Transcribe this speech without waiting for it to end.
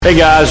Hey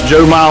guys,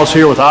 Joe Miles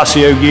here with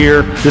Osseo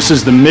Gear. This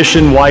is the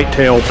Mission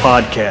Whitetail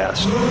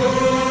podcast.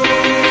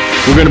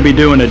 We're going to be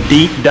doing a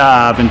deep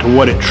dive into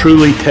what it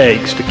truly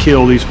takes to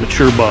kill these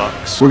mature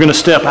bucks. We're going to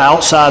step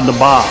outside the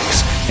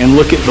box and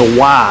look at the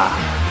why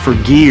for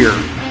gear,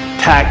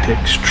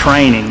 tactics,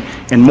 training,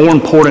 and more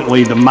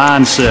importantly, the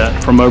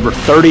mindset from over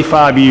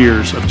 35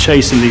 years of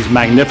chasing these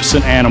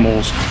magnificent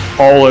animals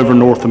all over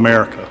North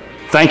America.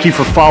 Thank you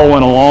for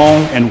following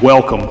along and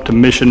welcome to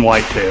Mission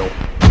Whitetail.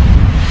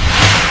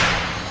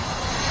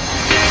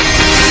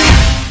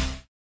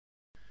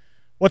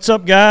 What's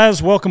up,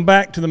 guys? Welcome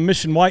back to the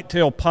Mission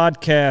Whitetail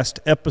podcast,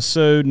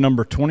 episode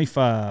number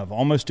 25.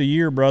 Almost a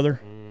year,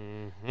 brother.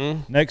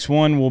 Next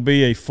one will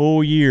be a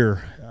full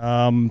year.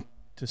 To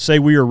say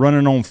we are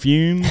running on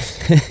fumes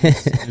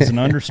is an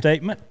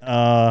understatement.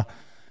 Hard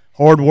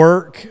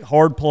work,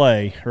 hard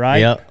play, right?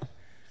 Yep.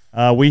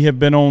 We have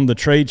been on the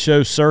trade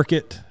show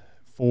circuit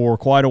for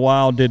quite a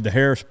while. Did the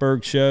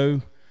Harrisburg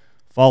show,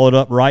 followed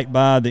up right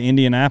by the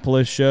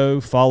Indianapolis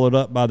show, followed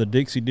up by the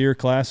Dixie Deer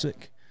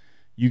Classic.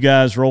 You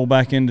guys rolled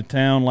back into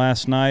town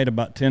last night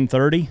about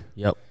 10:30.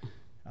 Yep.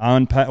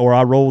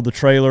 I rolled the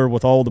trailer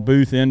with all the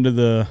booth into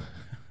the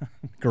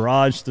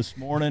garage this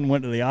morning,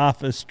 went to the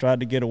office,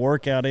 tried to get a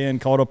workout in,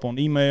 caught up on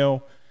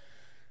email.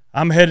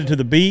 I'm headed to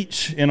the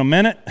beach in a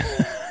minute,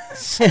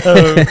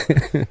 so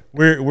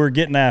we're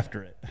getting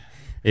after it.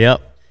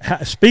 Yep.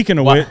 Speaking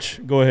of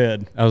which, go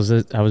ahead. I was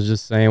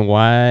just saying,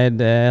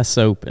 wide ass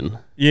open.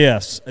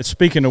 Yes.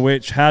 Speaking of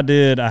which,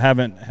 I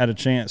haven't had a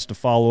chance to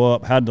follow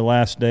up. How'd the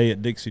last day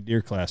at Dixie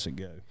Deer Classic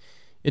go?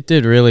 It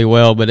did really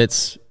well, but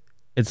it's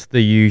the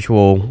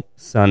usual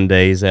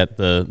Sundays at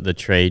the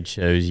trade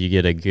shows. You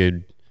get a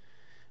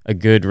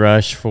good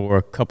rush for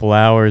a couple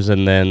hours,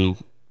 and then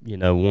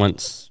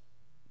once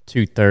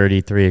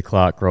 2:30, 3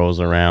 o'clock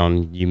rolls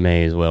around, you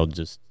may as well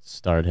just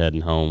start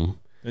heading home.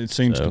 It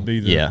seems to be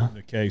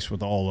the case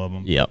with all of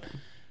them. Yep.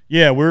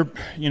 Yeah,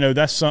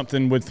 that's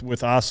something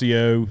with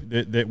Osseo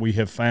that we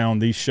have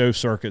found. These show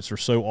circuits are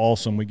so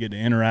awesome. We get to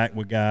interact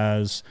with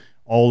guys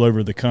all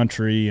over the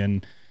country.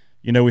 And,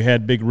 we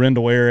had Big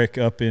Rendell Eric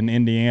up in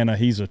Indiana.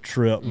 He's a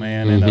trip,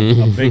 man,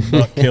 and a big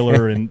buck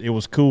killer. And it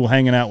was cool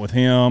hanging out with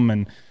him.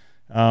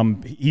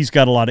 And he's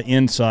got a lot of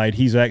insight.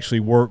 He's actually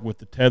worked with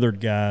the tethered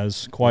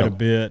guys quite a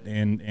bit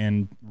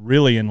and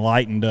really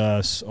enlightened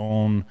us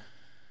on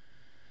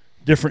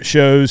different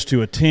shows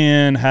to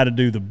attend, how to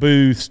do the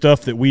booth,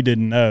 stuff that we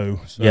didn't know.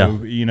 So,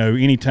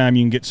 anytime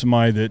you can get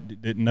somebody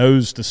that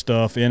knows the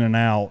stuff in and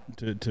out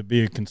to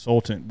be a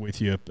consultant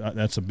with you,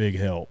 that's a big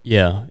help.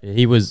 Yeah,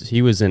 he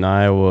was in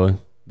Iowa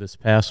this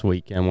past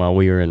weekend while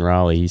we were in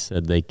Raleigh. He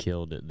said they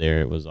killed it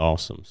there. It was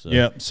awesome. So.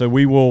 Yeah, so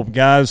we will,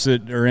 guys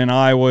that are in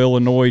Iowa,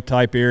 Illinois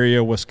type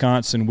area,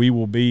 Wisconsin, we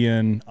will be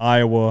in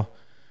Iowa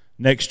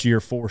next year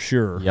for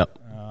sure. Yep.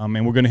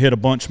 And we're going to hit a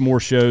bunch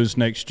more shows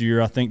next year.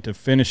 I think to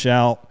finish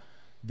out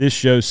this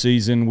show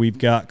season, we've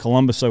got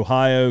Columbus,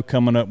 Ohio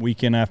coming up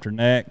weekend after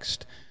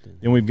next.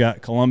 Then we've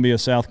got Columbia,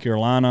 South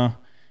Carolina,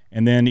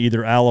 and then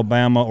either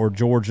Alabama or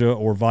Georgia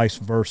or vice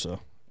versa.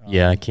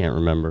 Yeah, I can't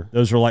remember.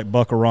 Those are like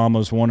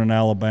Buckaramas, one in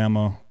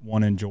Alabama,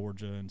 one in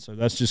Georgia. And so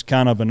that's just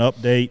kind of an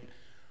update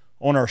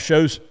on our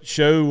show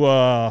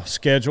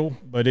schedule.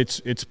 But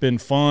it's been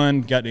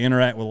fun. Got to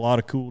interact with a lot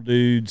of cool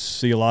dudes,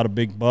 see a lot of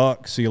big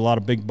bucks in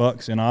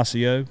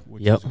Osseo,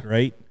 which is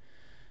great.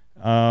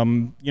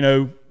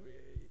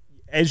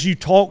 As you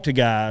talk to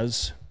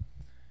guys,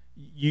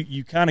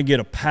 you kind of get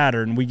a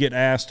pattern. We get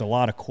asked a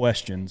lot of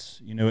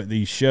questions, at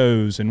these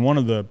shows. And one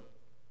of the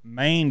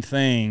main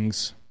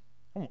things,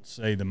 I won't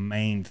say the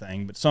main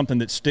thing, but something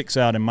that sticks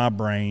out in my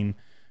brain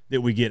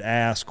that we get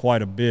asked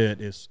quite a bit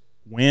is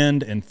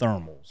wind and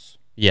thermals.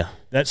 Yeah.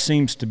 That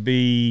seems to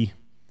be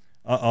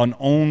an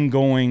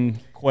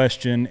ongoing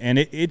question, and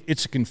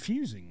it's a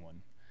confusing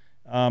one.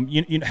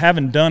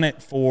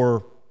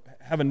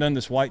 Having done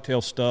this whitetail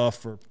stuff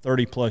for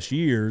 30-plus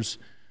years,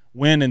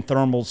 wind and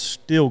thermals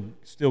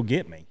still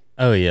get me.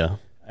 Oh, yeah.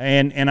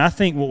 And I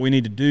think what we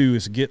need to do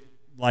is get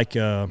like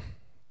I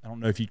don't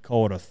know if you'd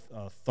call it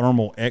a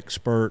thermal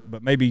expert,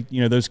 but maybe,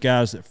 those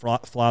guys that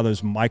fly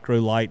those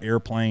microlight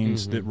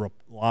airplanes that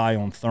rely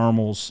on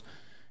thermals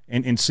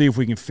and see if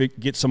we can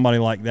get somebody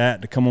like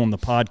that to come on the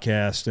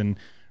podcast and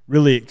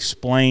really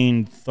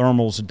explain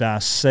thermals,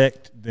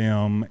 dissect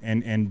them,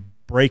 and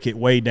break it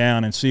way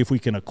down and see if we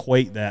can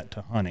equate that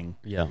to hunting.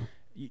 Yeah.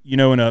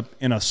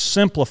 In a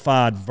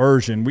simplified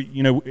version,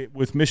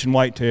 with Mission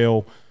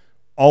Whitetail,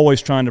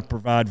 always trying to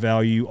provide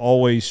value,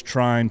 always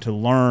trying to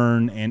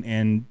learn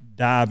and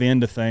dive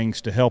into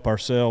things to help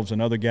ourselves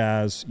and other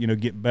guys,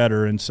 get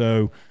better. And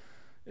so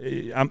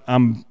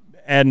I'm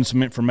adding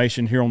some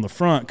information here on the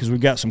front because we've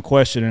got some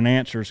question and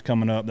answers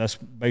coming up. That's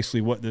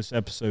basically what this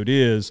episode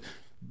is.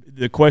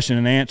 The question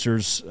and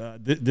answers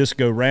this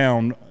go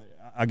round,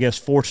 I guess,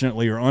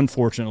 fortunately or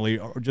unfortunately,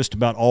 just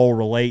about all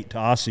relate to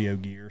Osseo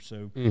gear.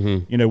 So,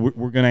 we're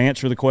going to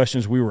answer the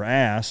questions we were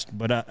asked.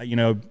 But,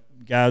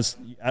 guys,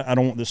 I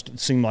don't want this to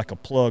seem like a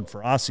plug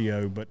for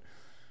Osseo, but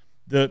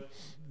the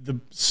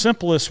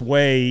simplest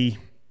way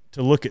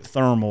to look at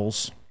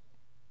thermals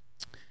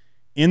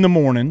in the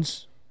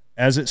mornings,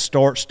 as it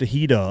starts to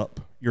heat up,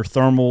 your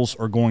thermals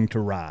are going to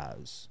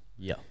rise.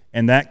 Yeah.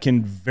 And that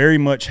can very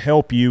much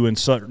help you in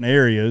certain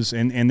areas.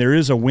 And there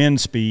is a wind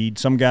speed.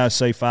 Some guys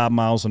say 5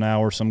 miles an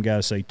hour. Some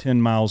guys say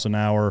 10 miles an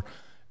hour.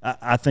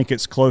 I think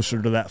it's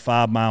closer to that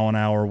 5 mile an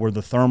hour where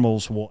the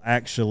thermals will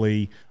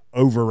actually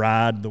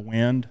override the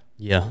wind.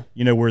 Yeah.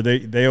 You know, where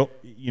they'll,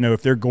 you know,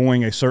 if they're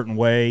going a certain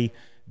way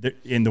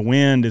and the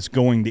wind is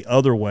going the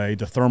other way,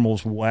 the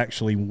thermals will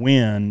actually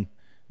win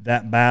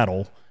that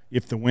battle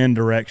if the wind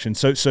direction.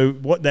 So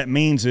what that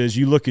means is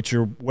you look at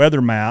your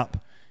weather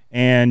map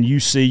and you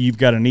see you've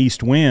got an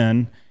east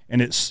wind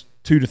and it's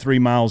 2 to 3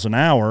 miles an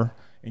hour,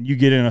 and you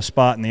get in a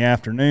spot in the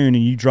afternoon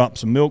and you drop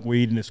some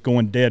milkweed and it's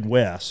going dead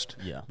west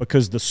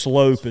because the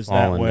slope is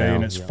that way down,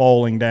 and it's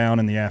falling down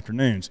in the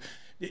afternoons.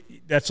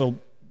 That's a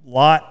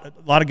lot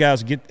of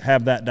guys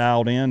have that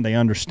dialed in. They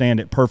understand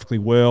it perfectly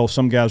well.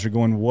 Some guys are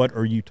going, what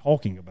are you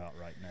talking about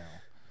right now?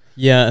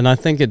 Yeah, and I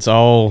think it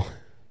all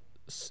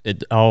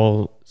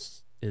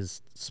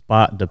is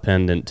spot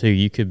dependent too.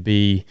 You could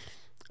be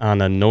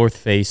on a north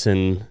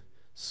facing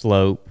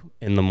slope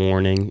in the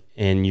morning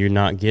and you're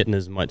not getting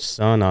as much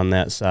sun on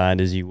that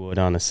side as you would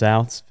on a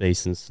south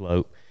facing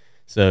slope.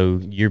 So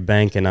you're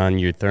banking on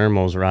your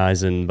thermals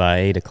rising by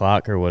 8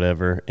 o'clock or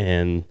whatever,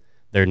 and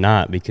they're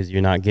not, because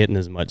you're not getting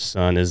as much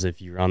sun as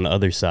if you're on the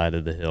other side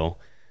of the hill.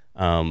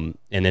 And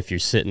if you're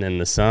sitting in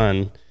the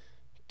sun,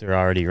 they're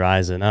already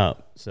rising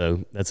up.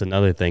 So that's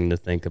another thing to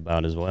think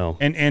about as well.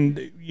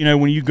 And you know,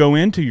 when you go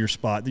into your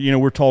spot, you know,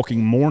 we're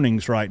talking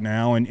mornings right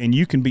now, and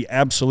you can be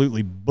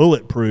absolutely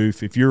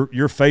bulletproof if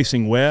you're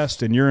facing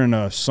west and you're in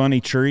a sunny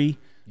tree,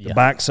 the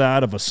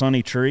backside of a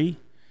sunny tree,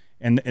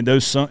 and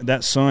that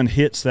sun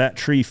hits that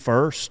tree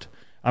first.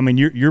 I mean,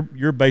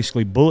 you're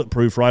basically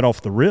bulletproof right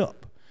off the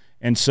rip.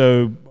 And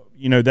so,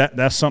 you know,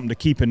 that's something to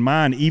keep in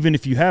mind, even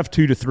if you have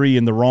 2 to 3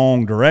 in the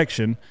wrong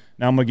direction.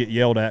 Now I'm going to get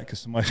yelled at because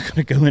somebody's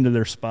going to go into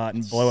their spot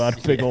and blow out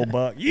a big old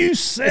buck. You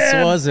said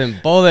this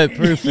wasn't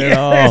bulletproof at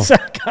all. I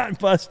got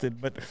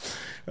busted, but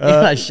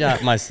I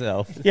shot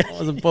myself. It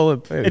wasn't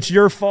bulletproof. It's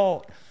your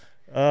fault.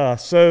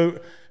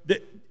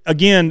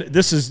 Again,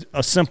 this is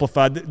a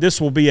simplified.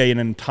 This will be an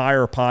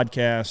entire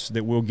podcast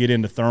that we'll get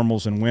into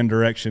thermals and wind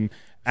direction.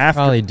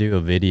 Probably do a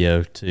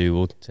video too.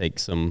 We'll take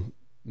some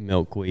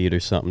milkweed or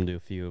something to a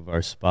few of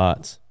our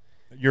spots.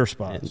 Your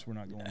spots. We're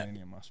not going to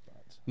any of my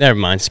spots. Never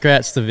mind.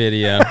 Scratch the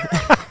video.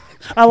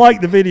 I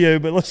like the video,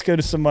 but let's go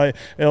to somebody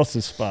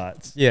else's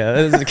spots. Yeah,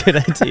 that is a good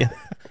idea.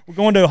 We're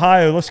going to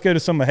Ohio. Let's go to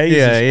some of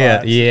Hayes'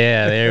 spots.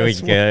 Yeah, there we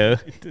go.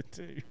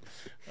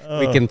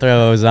 We can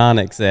throw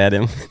ozonics at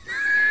him.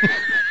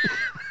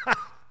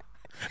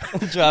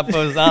 Drop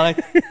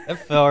ozonics.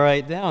 That fell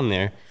right down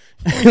there.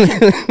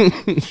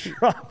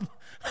 Drop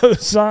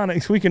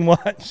ozonics. We can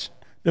watch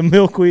the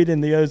milkweed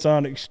and the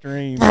ozonic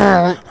stream.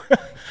 I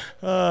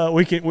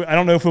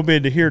don't know if we'll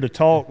be here to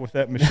talk with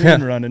that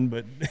machine running,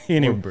 but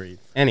anyway. Or breathe.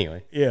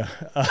 Anyway. Yeah.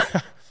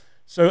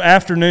 So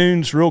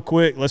afternoons, real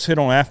quick, let's hit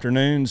on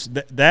afternoons.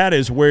 That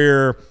is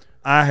where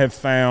I have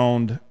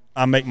found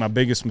I make my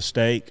biggest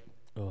mistake.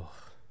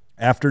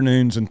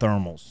 Afternoons and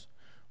thermals.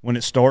 When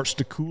it starts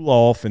to cool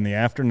off in the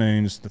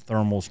afternoons, the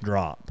thermals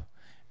drop.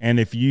 And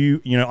if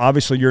you know,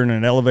 obviously you're in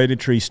an elevated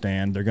tree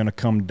stand, they're going to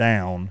come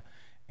down.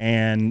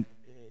 And,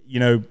 you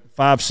know,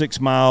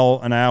 5-6 mile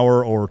an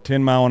hour or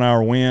 10 mile an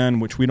hour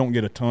wind, which we don't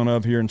get a ton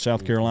of here in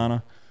South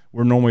Carolina.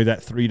 We're normally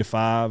that 3 to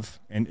 5,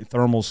 and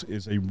thermals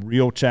is a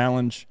real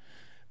challenge.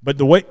 But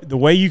the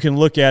way you can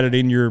look at it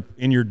in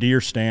your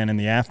deer stand in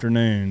the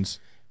afternoons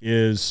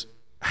is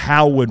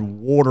how would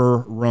water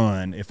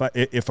run?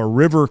 If a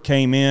river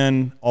came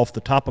in off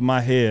the top of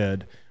my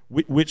head,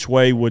 which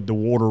way would the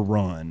water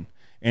run?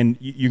 And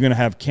you're going to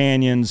have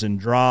canyons and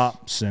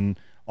drops and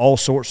all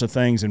sorts of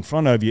things in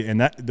front of you,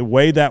 and the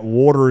way that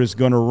water is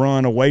going to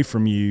run away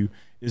from you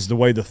is the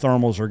way the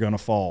thermals are going to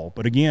fall.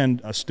 But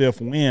again, a stiff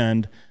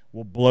wind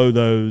will blow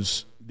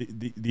those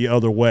the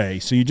other way.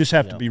 So you just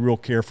have to be real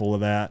careful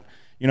of that.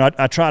 You know,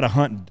 I try to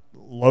hunt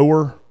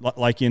lower,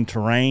 like in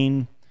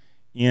terrain,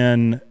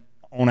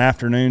 on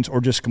afternoons,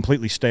 or just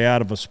completely stay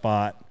out of a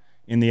spot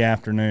in the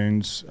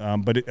afternoons.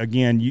 But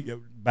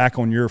again, back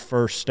on your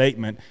first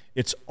statement,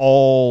 it's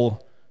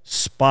all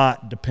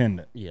spot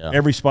dependent.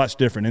 Every spot's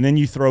different, and then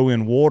you throw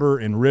in water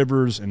and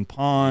rivers and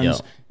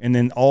ponds, and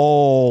then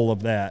all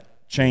of that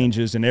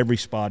changes, and every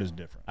spot is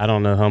different. I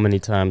don't know how many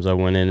times I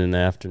went in the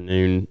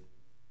afternoon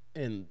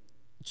and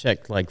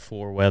checked like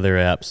 4 weather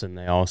apps, and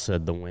they all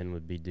said the wind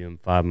would be doing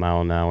 5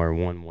 mile an hour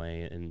one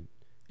way, and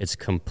it's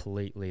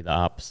completely the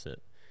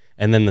opposite.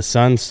 And then the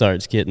sun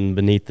starts getting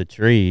beneath the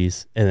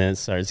trees, and then it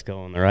starts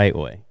going the right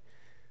way.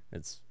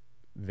 It's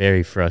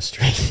very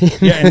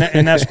frustrating.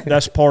 And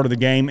that's part of the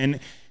game. And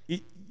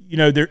you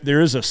know,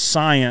 there is a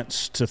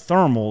science to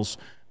thermals,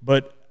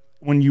 but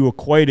when you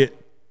equate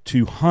it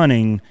to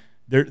hunting,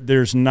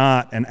 there's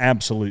not an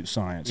absolute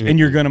science. Mm-hmm. And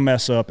you're going to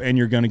mess up, and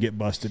you're going to get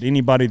busted.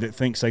 Anybody that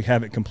thinks they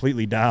have it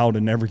completely dialed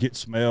and never get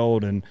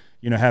smelled and,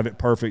 you know, have it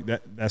perfect,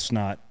 that's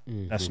not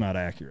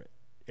accurate.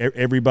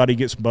 everybody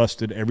gets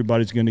busted.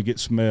 Everybody's going to get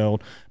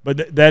smelled.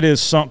 But that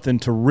is something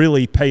to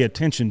really pay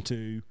attention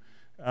to.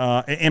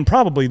 And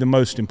probably the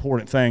most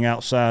important thing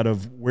outside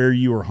of where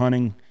you are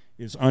hunting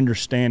is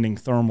understanding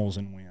thermals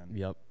and wind.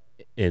 Yep.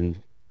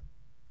 And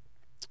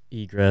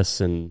egress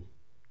and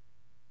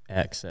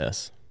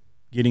access.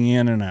 Getting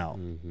in and out.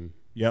 Mm-hmm.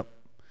 Yep.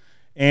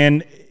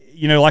 And,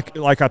 you know,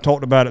 like I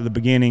talked about at the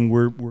beginning,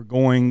 we're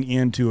going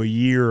into a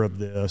year of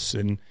this,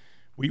 and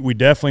we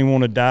definitely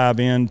want to dive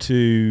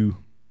into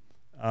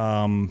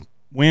wind,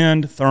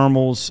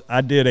 thermals.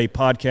 I did a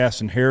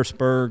podcast in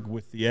Harrisburg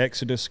with the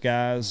Exodus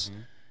guys.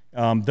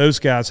 Mm-hmm. Those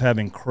guys have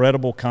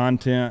incredible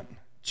content.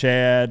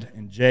 Chad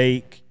and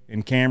Jake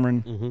and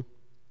Cameron, mm-hmm.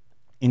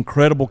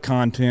 incredible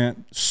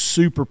content,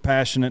 super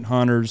passionate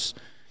hunters.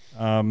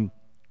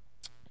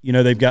 You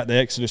know, they've got the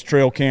Exodus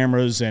trail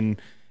cameras,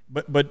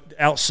 but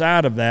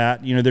outside of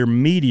that, you know, their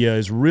media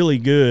is really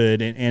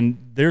good, and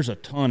there's a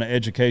ton of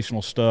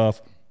educational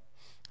stuff.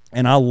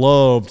 And I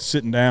loved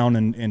sitting down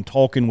and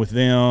talking with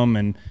them,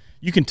 and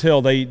you can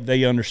tell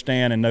they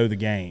understand and know the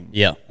game.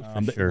 Yeah,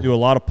 for sure. They do a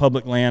lot of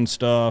public land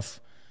stuff.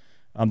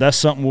 That's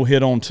something we'll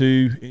hit on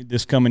too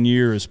this coming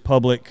year is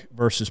public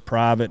versus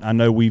private. I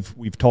know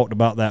we've talked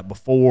about that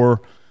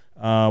before.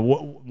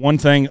 One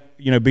thing,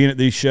 you know, being at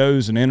these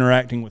shows and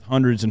interacting with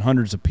hundreds and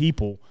hundreds of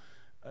people,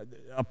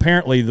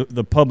 apparently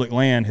the public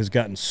land has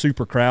gotten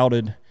super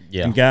crowded.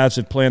 Yeah. And guys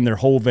had planned their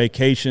whole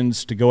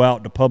vacations to go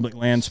out to public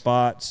land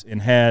spots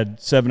and had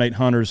 7-8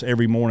 hunters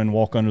every morning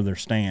walk under their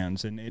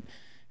stands, and it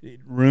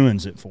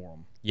ruins it for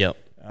them. Yep.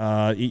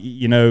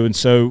 You know, and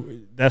so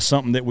that's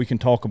something that we can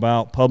talk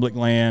about, public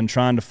land,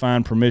 trying to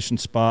find permission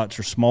spots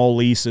or small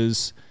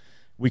leases.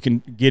 We can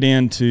get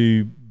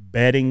into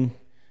bedding,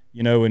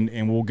 you know,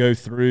 and we'll go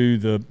through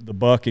the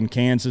buck in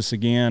Kansas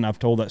again. I've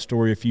told that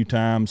story a few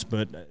times,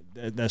 but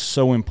that's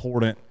so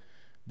important.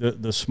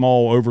 The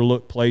small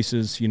overlooked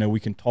places, you know, we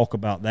can talk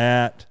about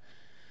that.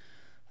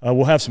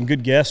 We'll have some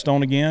good guests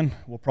on again.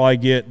 We'll probably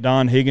get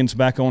Don Higgins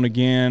back on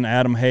again,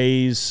 Adam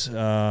Hayes.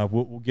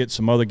 We'll get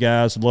some other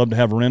guys. I'd love to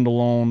have Rendell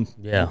on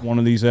one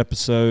of these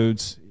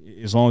episodes,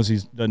 as long as he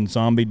doesn't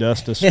zombie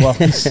dust us while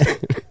he's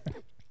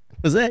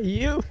Was that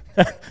you?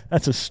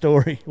 That's a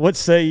story. What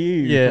say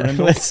you, Yeah,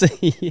 Rendell? what say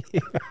you?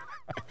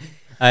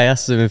 I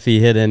asked him if he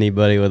hit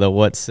anybody with a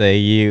 "What say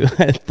you"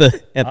 at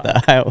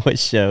the Iowa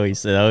show. He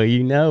said, "Oh,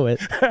 you know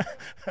it."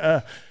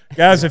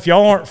 Guys, if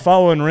y'all aren't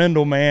following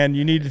Rendell, man,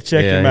 you need to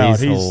check him out.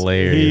 He's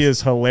hilarious. He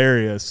is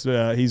hilarious.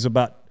 He's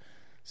about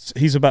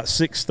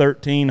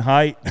 6'13"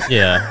 height.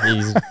 Yeah,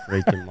 he's a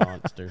freaking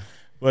monster.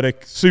 But a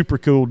super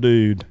cool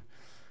dude.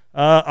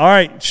 All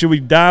right, should we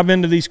dive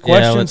into these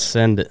questions? Yeah, let's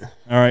send it.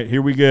 All right,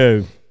 here we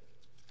go.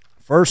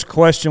 First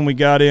question we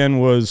got in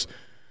was,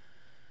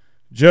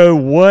 Joe,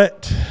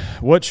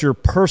 what's your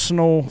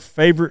personal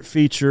favorite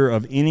feature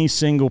of any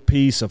single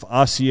piece of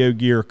Osseo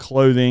gear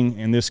clothing?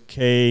 And this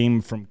came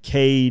from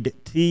Cade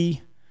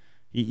T.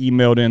 He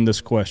emailed in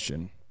this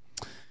question.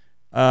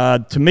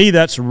 To me,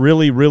 that's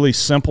really, really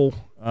simple.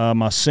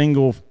 My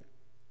single,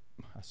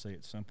 I say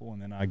it's simple,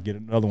 and then I get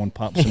another one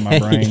pops in my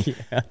brain.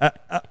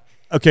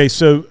 Okay,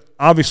 so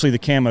obviously the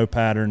camo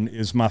pattern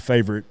is my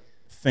favorite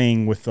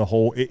thing with the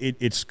whole.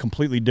 It's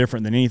completely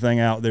different than anything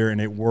out there, and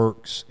it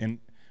works, in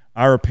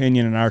our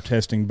opinion and our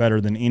testing,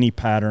 better than any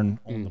pattern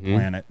on the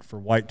planet for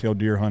whitetail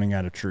deer hunting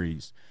out of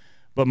trees.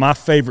 But my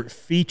favorite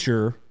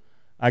feature,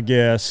 I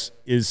guess,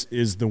 is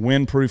the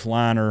windproof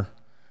liner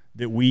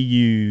that we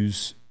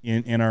use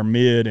in our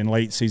mid and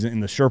late season, in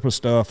the Sherpa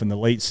stuff and the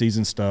late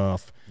season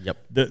stuff. Yep.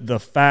 The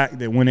fact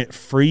that when it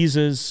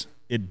freezes,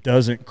 it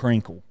doesn't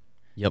crinkle.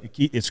 Yep.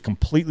 It's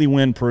completely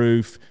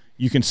windproof.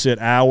 You can sit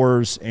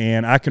hours,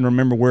 and I can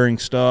remember wearing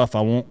stuff.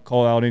 I won't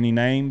call out any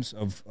names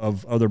of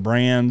other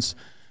brands,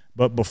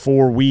 but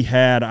before we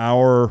had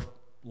our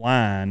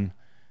line,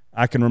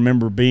 I can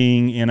remember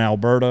being in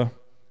Alberta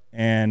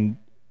and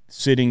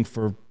sitting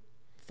for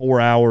 4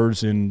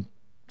 hours in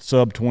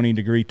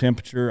sub-20-degree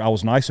temperature. I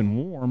was nice and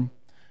warm,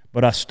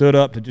 but I stood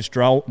up to just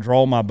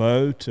draw my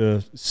bow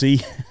to see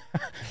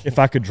if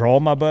I could draw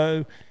my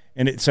bow,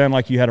 and it sounded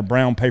like you had a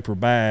brown paper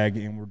bag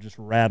and we're just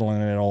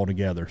rattling it all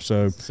together.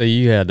 So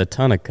you had a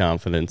ton of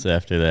confidence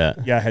after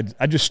that. Yeah,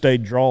 I just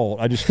stayed drawled.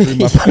 I just threw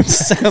my bow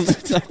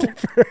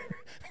for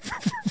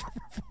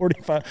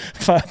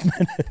 45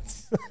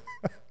 minutes.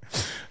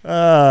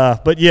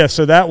 But yeah,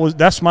 so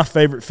that's my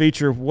favorite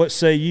feature. What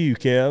say you,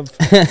 Kev?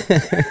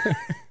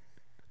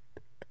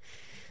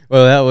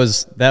 Well,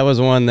 that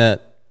was one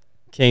that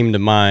came to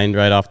mind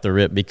right off the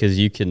rip, because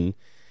you can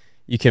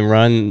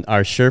run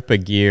our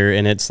Sherpa gear,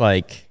 and it's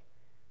like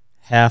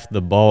half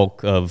the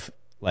bulk of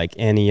like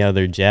any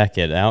other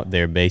jacket out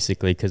there,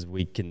 basically, because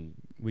we can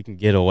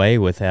get away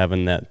with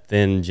having that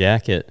thin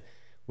jacket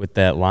with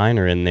that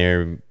liner in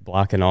there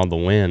blocking all the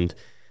wind.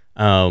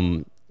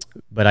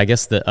 But I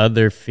guess the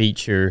other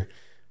feature,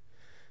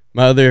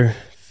 my other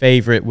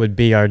favorite, would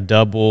be our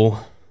double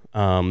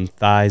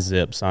thigh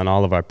zips on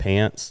all of our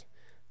pants.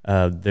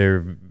 They're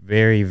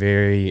very,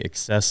 very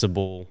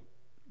accessible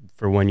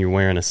for when you're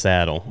wearing a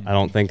saddle. I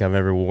don't think I've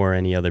ever wore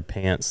any other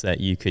pants that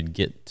you could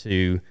get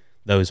to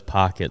those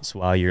pockets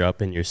while you're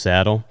up in your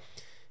saddle.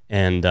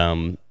 And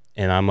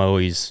I'm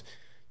always,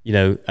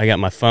 I got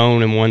my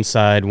phone in one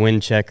side,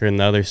 wind checker in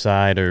the other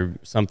side, or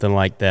something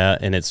like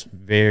that, and it's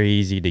very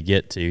easy to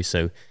get to.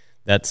 So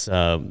that's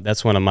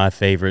one of my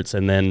favorites.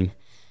 And then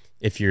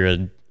if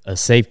you're a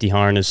safety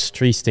harness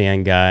tree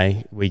stand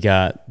guy, we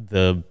got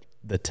the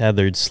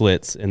tethered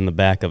slits in the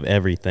back of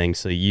everything,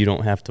 so you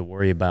don't have to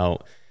worry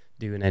about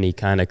doing any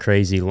kind of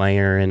crazy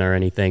layering or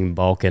anything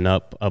bulking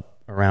up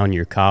around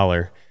your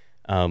collar.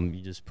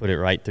 You just put it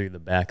right through the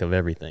back of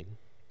everything.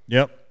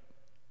 Yep.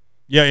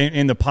 Yeah,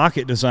 in the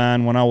pocket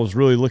design, when I was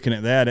really looking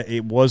at that,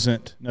 it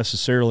wasn't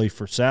necessarily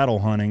for saddle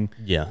hunting.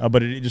 Yeah.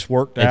 But it just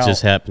worked out. It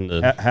just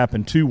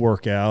happened to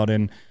work out.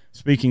 And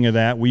speaking of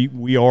that,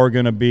 we are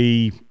going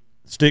to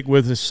stick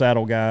with us,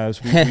 saddle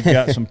guys. We've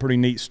got some pretty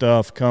neat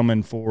stuff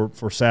coming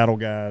for saddle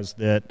guys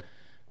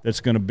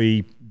that's going to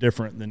be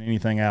different than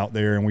anything out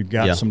there. And we've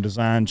got some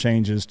design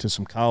changes to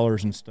some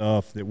collars and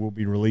stuff that we'll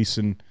be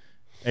releasing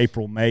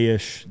April,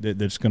 May-ish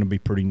that's going to be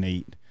pretty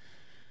neat.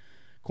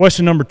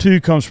 Question number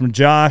 2 comes from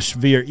Josh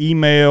via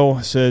email.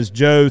 It says,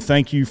 Joe,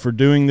 thank you for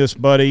doing this,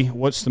 buddy.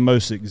 What's the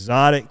most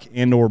exotic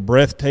and or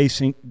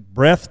breathtaking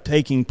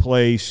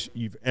place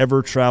you've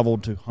ever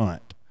traveled to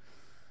hunt?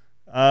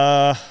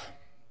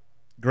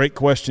 Great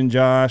question,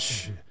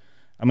 Josh.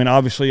 I mean,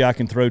 obviously I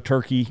can throw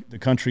the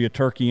country of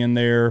Turkey in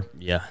there.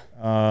 Yeah.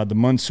 The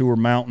Mansour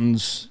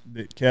Mountains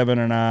that Kevin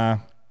and I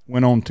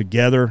went on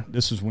together.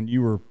 This is when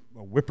you were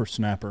a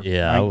whippersnapper,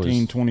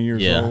 20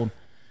 years old.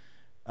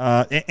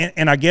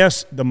 And I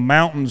guess the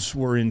mountains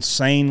were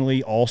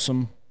insanely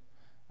awesome.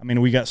 I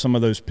mean, we got some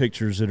of those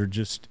pictures that are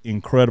just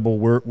incredible.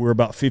 We're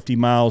about 50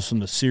 miles from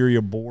the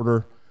Syria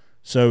border,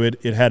 so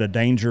it had a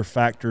danger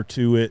factor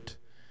to it.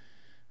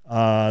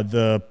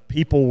 The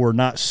people were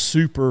not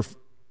super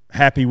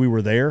happy we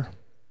were there.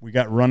 We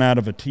got run out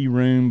of a tea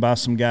room by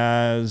some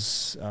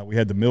guys. We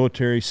had the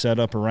military set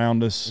up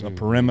around us, a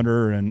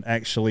perimeter, and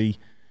actually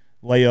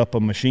lay up a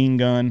machine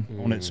gun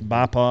on its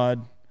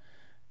bipod.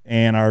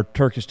 And our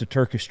Turkish to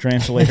Turkish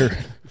translator,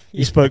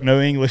 he spoke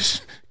no English.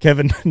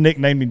 Kevin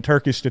nicknamed him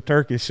Turkish to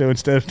Turkish, so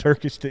instead of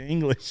Turkish to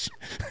English,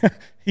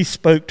 he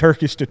spoke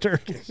Turkish to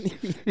Turkish.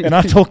 And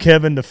I told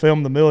Kevin to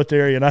film the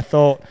military, and I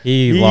thought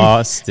he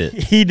lost it.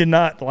 He did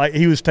not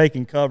he was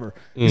taking cover.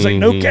 He's like,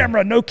 no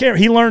camera, no camera.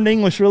 He learned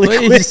English really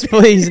quick.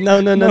 Please,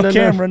 no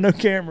camera, no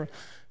camera.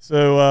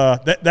 So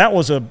that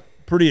was a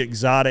pretty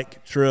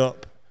exotic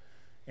trip,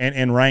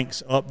 and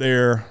ranks up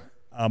there.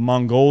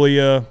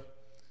 Mongolia,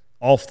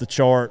 off the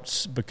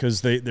charts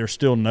because they're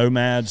still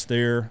nomads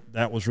there.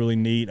 That was really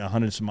neat. I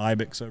hunted some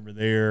ibex over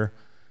there.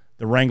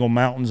 The Wrangell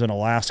Mountains in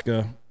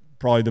Alaska,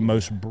 probably the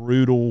most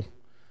brutal,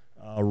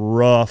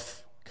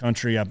 rough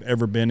country I've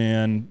ever been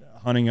in,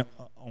 hunting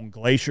on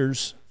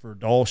glaciers for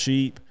Dall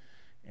sheep.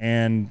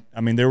 And,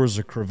 I mean, there was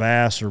a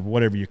crevasse or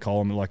whatever you call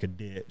them, like a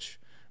ditch.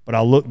 But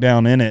I looked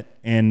down in it,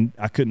 and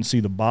I couldn't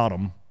see the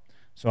bottom.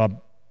 So I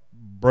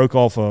broke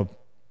off a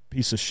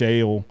piece of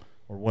shale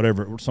or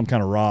whatever, some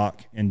kind of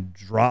rock, and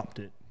dropped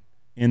it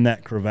in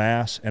that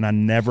crevasse, and I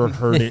never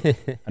heard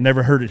it. I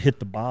never heard it hit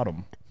the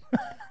bottom.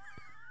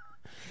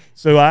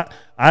 So I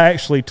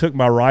actually took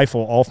my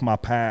rifle off my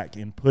pack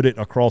and put it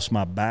across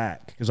my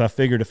back because I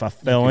figured if I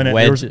fell in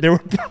it, there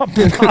would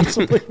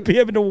possibly be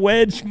able to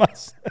wedge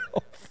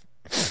myself.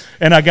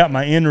 And I got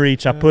my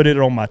inReach. I put it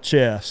on my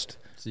chest,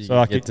 so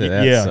I could.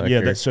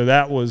 So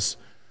that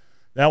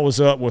was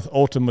up with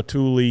Ultima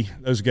Thule.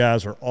 Those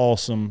guys are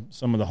awesome.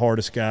 Some of the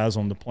hardest guys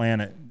on the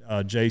planet.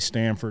 Jay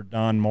Stanford,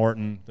 Don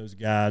Martin, those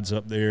guides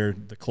up there,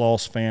 the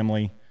Kloss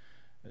family.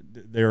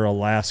 They're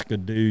Alaska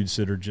dudes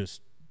that are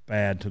just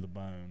bad to the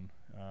bone.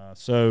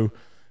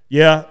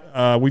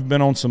 We've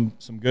been on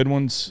some good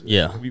ones.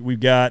 Yeah. We've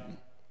got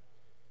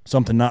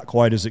something not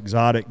quite as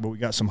exotic, but we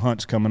got some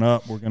hunts coming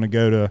up. We're going to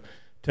go to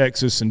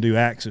Texas and do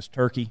Axis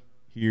turkey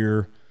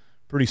here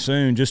pretty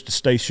soon just to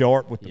stay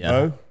sharp with the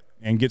bow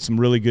and get some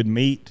really good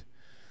meat.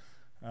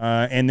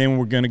 And then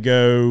we're going to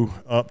go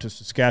up to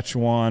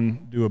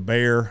Saskatchewan, do a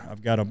bear.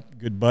 I've got a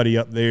good buddy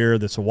up there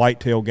that's a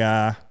whitetail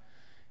guy.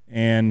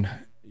 And,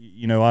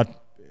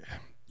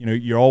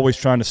 you're always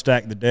trying to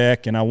stack the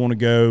deck, and I want to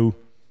go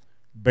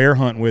bear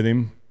hunt with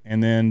him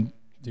and then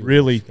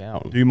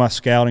do my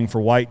scouting for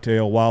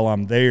whitetail while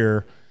I'm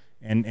there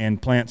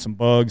and plant some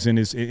bugs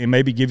and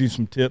maybe give you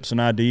some tips and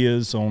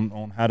ideas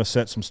on how to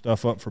set some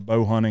stuff up for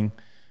bow hunting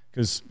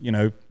because,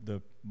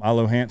 the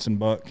Milo Hansen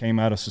buck came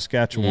out of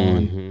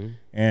Saskatchewan.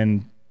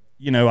 And,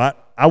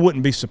 I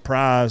wouldn't be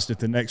surprised if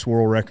the next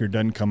world record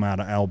doesn't come out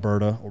of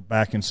Alberta or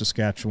back in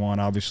Saskatchewan,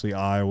 obviously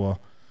Iowa.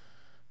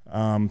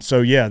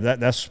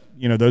 That's,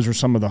 those are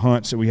some of the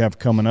hunts that we have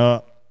coming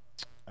up.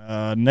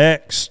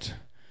 Next,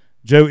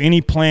 Joe, any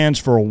plans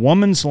for a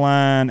woman's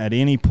line at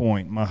any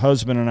point? My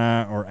husband and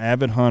I are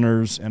avid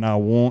hunters, and I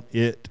want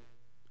it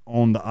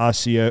on the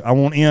ICO. I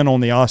want in on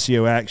the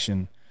ICO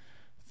action.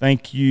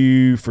 Thank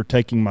you for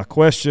taking my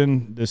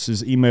question. This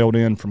is emailed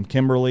in from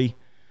Kimberly.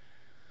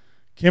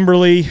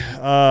 Kimberly,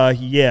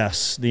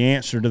 yes. The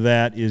answer to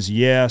that is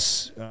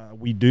yes.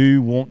 We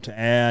do want to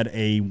add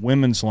a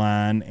women's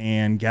line,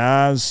 and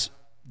guys,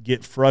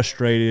 get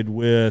frustrated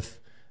with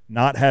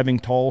not having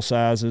tall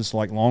sizes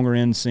like longer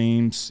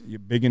inseams. You're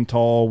big and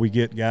tall. We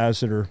get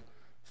guys that are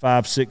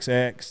 5,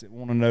 6X that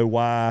want to know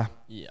why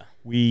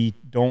we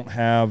don't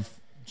have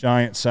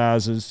giant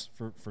sizes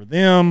for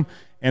them.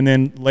 And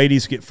then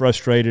ladies get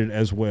frustrated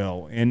as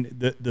well.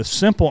 And the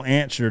simple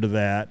answer to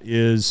that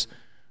is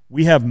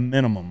we have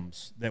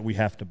minimums that we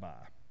have to buy.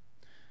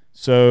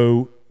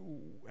 So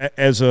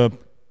as a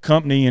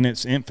company in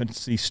its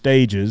infancy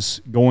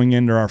stages, going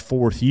into our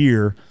 4th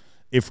year,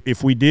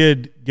 if we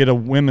did get a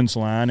women's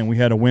line and we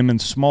had a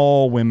women's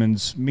small,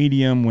 women's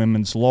medium,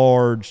 women's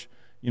large,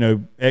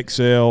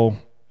 XL,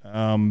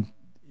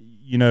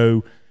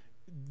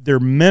 there are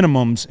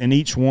minimums in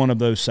each one of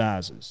those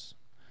sizes.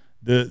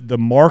 The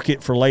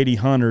market for lady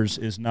hunters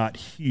is not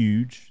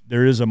huge.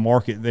 There is a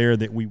market there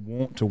that we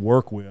want to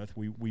work with.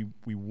 We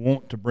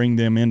want to bring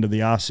them into the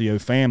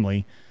ICO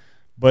family,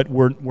 but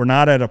we're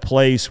not at a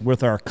place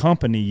with our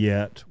company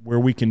yet where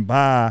we can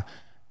buy,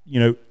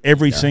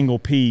 every single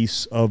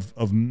piece of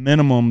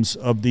minimums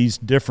of these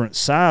different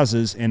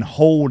sizes and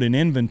hold in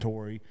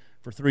inventory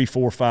for 3,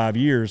 4, 5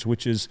 years,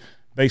 which is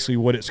basically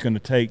what it's going to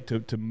take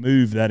to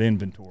move that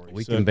inventory.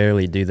 We can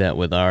barely do that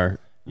with our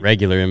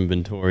regular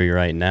inventory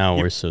right now.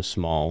 We're so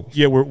small.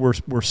 Yeah,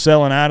 we're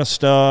selling out of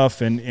stuff,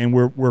 and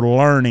we're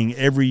learning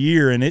every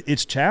year, and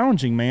it's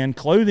challenging, man.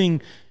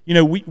 Clothing,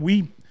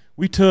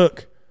 we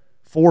took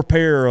 4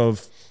 pair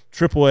of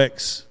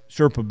XXX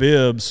Sherpa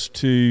bibs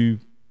to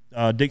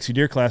Dixie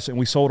Deer Classic, and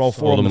we sold all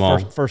 4 of them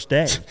the first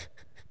day.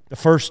 The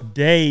first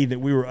day that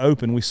we were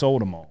open, we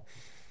sold them all.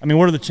 I mean,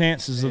 what are the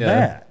chances of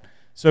that?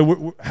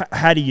 So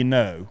how do you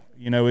know?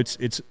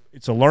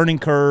 It's a learning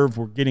curve.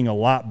 We're getting a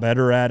lot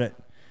better at it.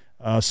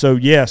 So,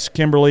 yes,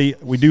 Kimberly,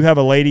 we do have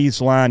a ladies'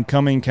 line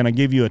coming. Can I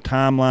give you a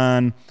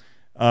timeline?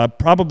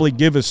 Probably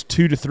give us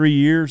 2 to 3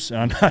 years.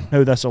 I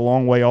know that's a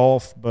long way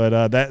off,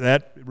 but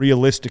that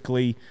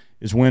realistically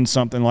is when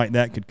something like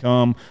that could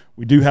come.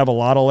 We do have a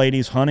lot of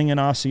ladies hunting in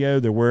Osseo.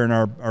 They're wearing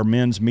our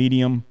men's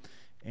medium,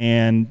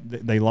 and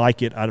they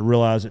like it. I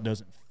realize it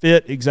doesn't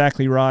fit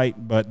exactly right,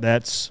 but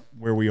that's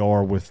where we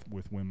are with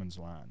women's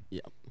line.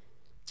 Yep.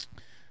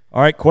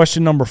 All right,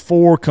 question number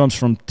 4 comes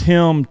from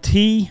Tim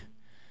T.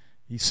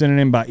 He sent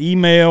it in by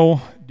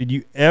email. Did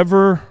you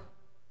ever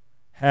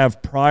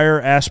have prior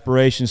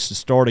aspirations to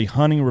start a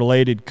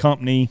hunting-related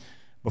company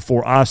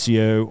before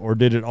Osseo, or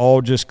did it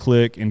all just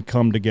click and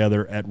come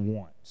together at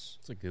once?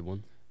 That's a good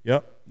one.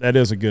 Yep, that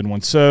is a good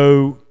one.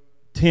 So,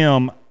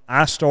 Tim,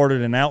 I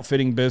started an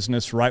outfitting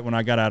business right when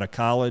I got out of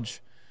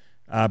college.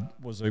 I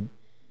was a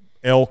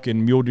elk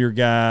and mule deer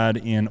guide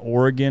in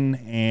Oregon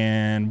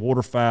and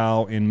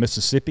waterfowl in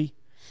Mississippi.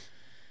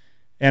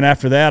 And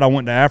after that, I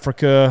went to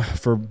Africa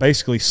for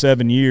basically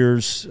 7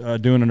 years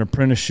doing an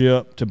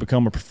apprenticeship to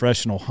become a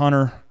professional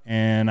hunter.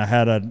 And I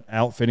had an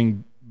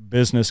outfitting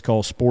business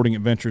called Sporting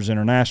Adventures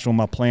International.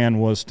 My plan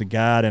was to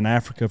guide in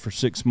Africa for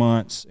 6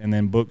 months and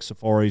then book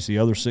safaris the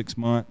other 6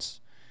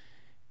 months.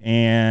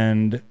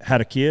 And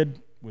had a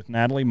kid with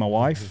Natalie, my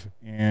wife,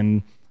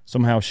 and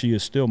somehow she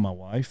is still my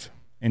wife.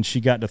 And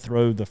she got to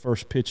throw the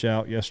first pitch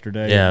out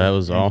yesterday. Yeah, that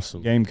was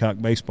awesome. Gamecock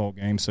baseball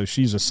game, so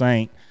she's a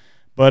saint.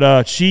 But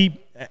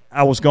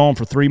I was gone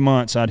for 3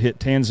 months. I'd hit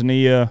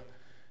Tanzania,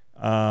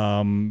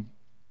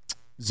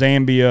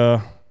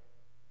 Zambia,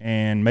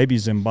 and maybe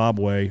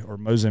Zimbabwe or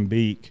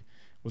Mozambique.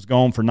 Was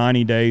gone for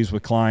 90 days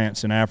with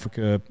clients in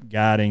Africa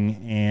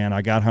guiding, and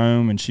I got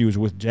home, and she was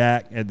with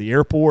Jack at the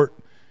airport,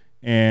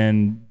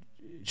 and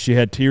she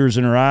had tears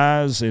in her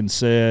eyes and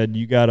said,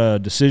 "You got a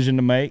decision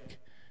to make.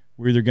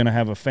 We're either going to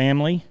have a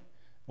family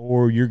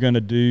or you're going to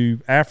do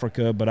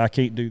Africa, but I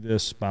can't do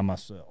this by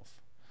myself."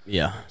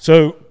 Yeah.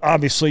 So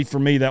obviously for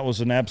me that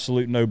was an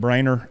absolute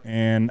no-brainer,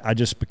 and I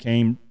just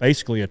became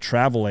basically a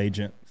travel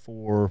agent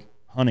for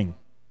hunting.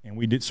 And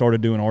we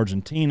started doing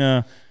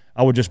Argentina.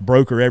 I would just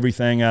broker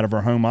everything out of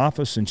our home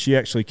office, and she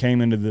actually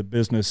came into the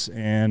business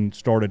and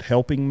started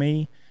helping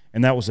me,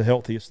 and that was the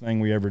healthiest thing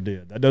we ever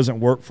did. That doesn't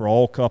work for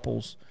all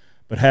couples,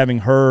 but having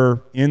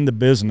her in the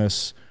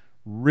business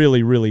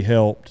really, really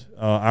helped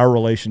our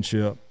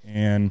relationship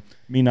and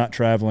me not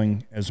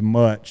traveling as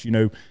much.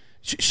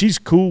 She's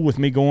cool with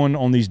me going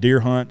on these deer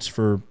hunts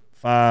for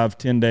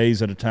 5-10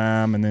 days at a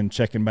time and then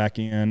checking back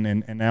in,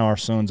 and now our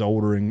son's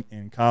older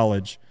in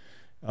college.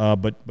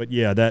 But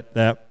yeah,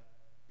 that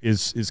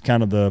is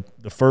kind of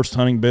the first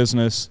hunting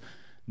business.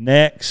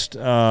 Next,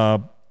 I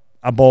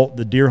bought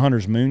the Deer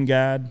Hunter's Moon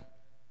Guide.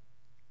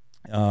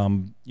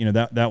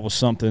 That was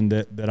something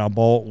that I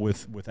bought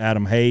with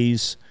Adam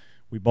Hayes.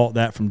 We bought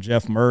that from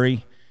Jeff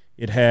Murray.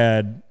 It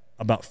had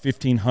about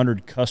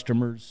 1,500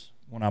 customers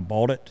when I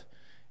bought it.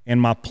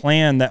 And my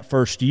plan that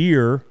first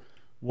year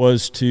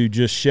was to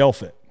just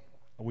shelf it.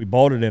 We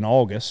bought it in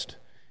August,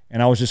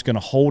 and I was just going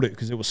to hold it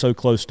because it was so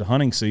close to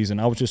hunting season.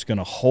 I was just going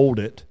to hold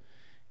it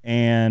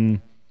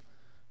and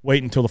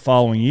wait until the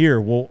following year.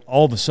 Well,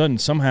 all of a sudden,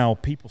 somehow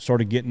people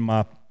started getting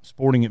my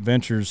Sporting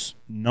Adventures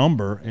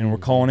number and were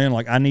calling in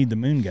like, "I need the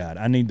Moon Guide.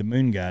 I need the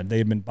Moon Guide." They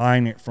had been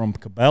buying it from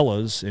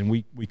Cabela's, and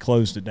we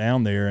closed it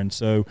down there. And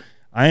so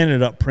I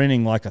ended up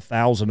printing like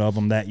 1,000 of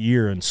them that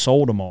year and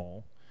sold them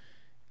all.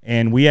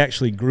 And we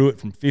actually grew it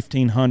from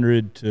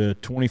 1,500 to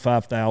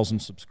 25,000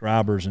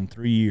 subscribers in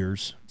 3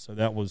 years. So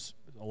that was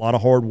a lot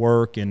of hard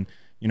work. And,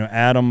 you know,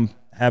 Adam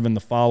having the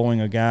following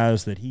of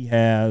guys that he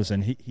has,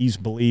 and he's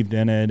believed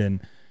in it.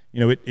 And, you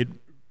know,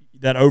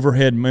 that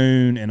overhead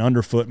moon and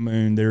underfoot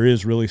moon, there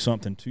is really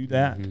something to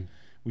that. Mm-hmm.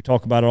 We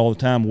talk about it all the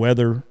time.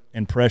 Weather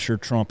and pressure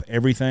trump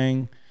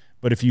everything.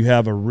 But if you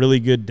have a really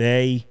good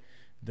day,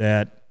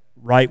 that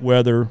right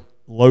weather,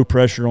 low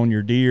pressure on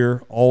your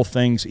deer, all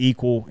things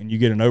equal, and you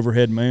get an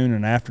overhead moon,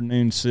 an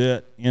afternoon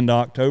sit, end of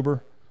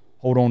October,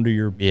 hold on to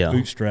your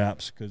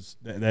bootstraps, because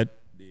that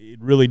it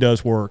really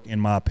does work, in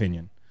my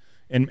opinion,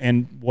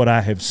 and what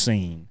I have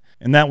seen.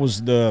 And that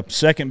was the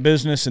second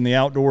business in the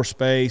outdoor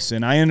space,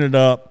 and I ended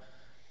up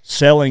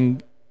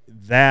selling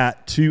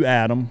that to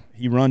Adam.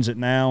 He runs it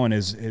now and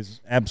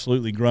has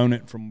absolutely grown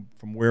it from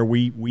where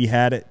we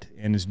had it,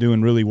 and is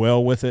doing really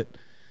well with it.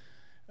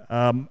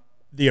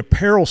 The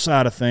apparel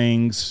side of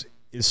things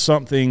is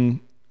something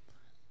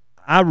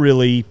I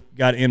really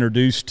got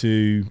introduced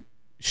to,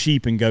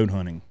 sheep and goat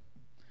hunting.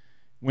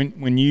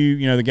 When you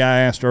know, the guy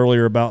asked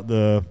earlier about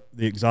the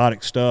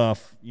exotic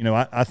stuff, you know,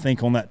 I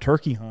think on that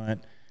turkey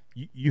hunt,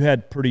 you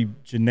had pretty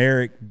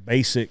generic,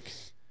 basic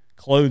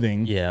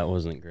clothing. Yeah, it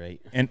wasn't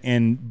great.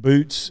 And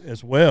boots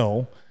as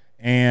well.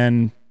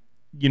 And,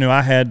 you know,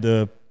 I had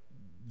the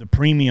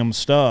premium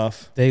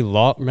stuff.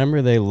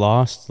 Remember they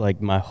lost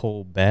like my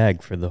whole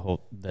bag for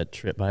that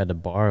trip. I had to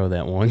borrow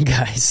that one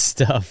guy's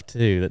stuff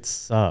too. That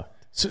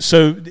sucked.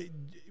 So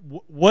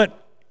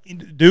what,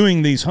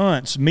 doing these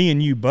hunts, me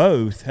and you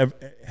both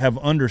have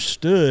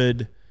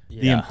understood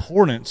the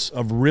importance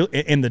of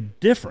and the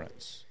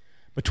difference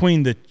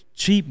between the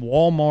cheap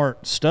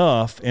Walmart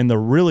stuff and the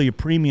really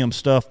premium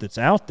stuff that's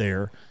out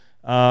there.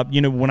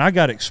 You know, when I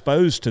got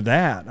exposed to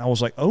that, I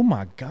was like, oh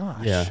my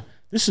gosh. Yeah.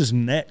 This is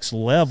next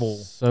level.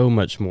 So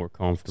much more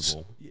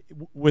comfortable.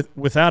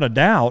 Without a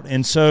doubt.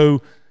 And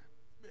so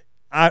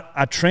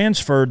I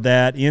transferred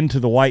that into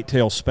the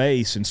whitetail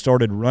space and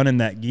started running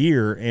that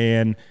gear.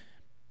 And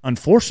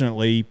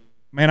unfortunately,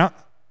 man,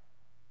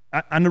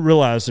 I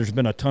realize there's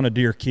been a ton of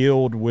deer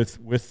killed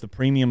with the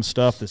premium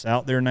stuff that's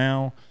out there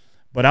now,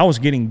 but I was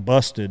getting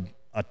busted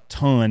a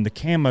ton. The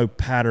camo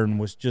pattern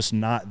was just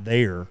not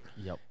there.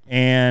 Yep.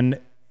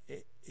 And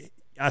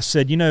I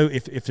said, you know,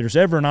 if there's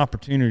ever an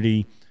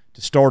opportunity to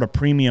start a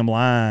premium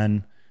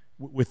line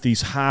with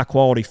these high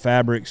quality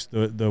fabrics,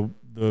 the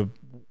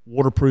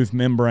waterproof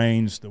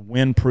membranes, the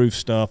windproof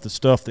stuff, the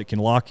stuff that can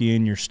lock you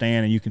in your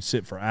stand and you can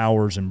sit for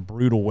hours in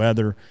brutal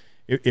weather.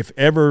 If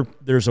ever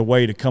there's a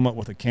way to come up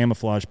with a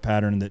camouflage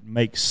pattern that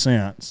makes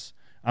sense,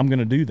 I'm going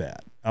to do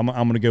that. I'm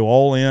going to go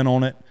all in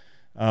on it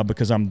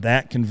because I'm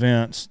that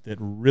convinced that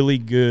really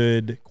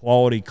good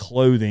quality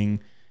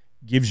clothing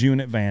gives you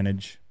an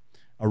advantage.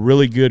 A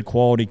really good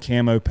quality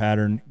camo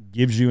pattern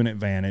gives you an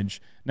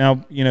advantage.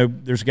 Now, you know,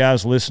 there's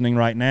guys listening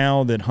right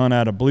now that hunt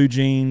out of blue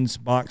jeans,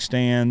 box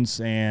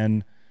stands,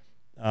 and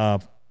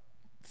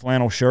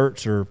flannel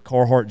shirts or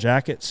Carhartt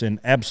jackets, and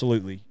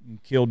absolutely you can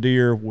kill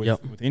deer with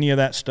any of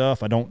that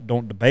stuff. I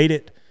don't debate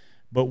it.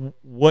 But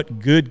what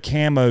good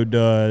camo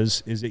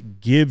does is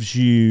it gives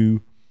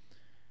you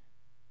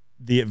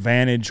the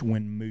advantage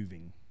when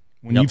moving.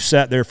 When you've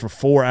sat there for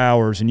 4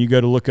 hours and you go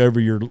to look over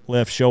your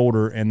left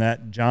shoulder and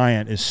that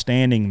giant is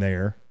standing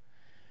there,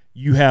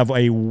 you have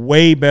a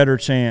way better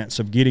chance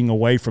of getting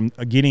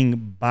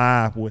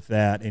by with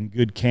that in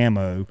good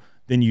camo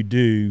than you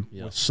do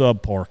with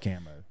subpar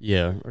camo.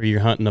 Yeah, or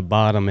you're hunting the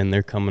bottom and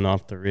they're coming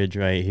off the ridge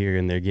right here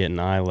and they're getting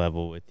eye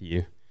level with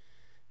you.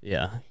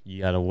 Yeah, you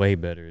got a way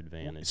better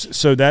advantage.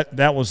 So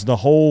that was the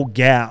whole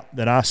gap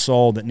that I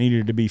saw that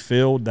needed to be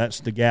filled. That's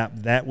the gap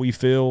that we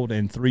filled,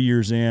 and 3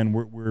 years in,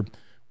 we're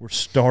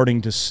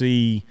starting to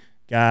see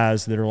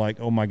guys that are like,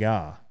 oh my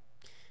God.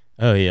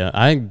 Oh yeah,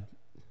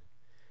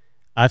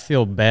 I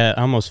feel bad.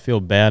 I almost feel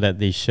bad at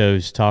these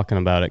shows talking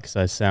about it because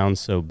I sound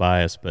so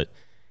biased, but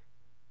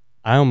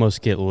I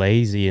almost get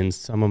lazy in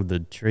some of the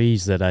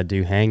trees that I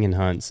do hanging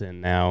hunts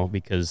in now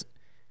because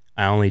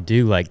I only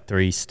do like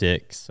 3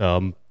 sticks. So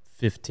I'm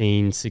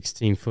 15,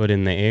 16 foot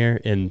in the air,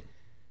 and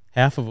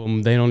half of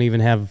them, they don't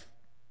even have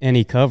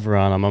any cover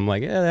on them. I'm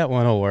like, yeah, that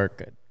one will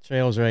work.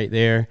 Trail's right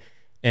there.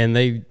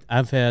 And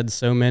I've had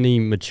so many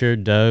mature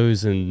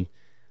does and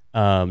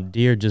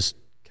deer just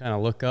kind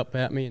of look up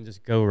at me and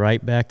just go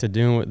right back to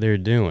doing what they're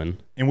doing.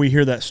 And we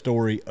hear that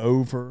story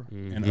over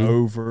and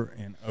over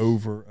and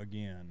over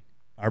again.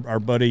 Our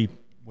buddy,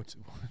 what's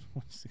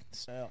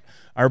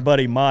our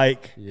buddy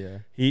Mike? Yeah,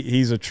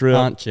 he's a trip.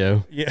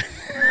 Poncho. Yeah,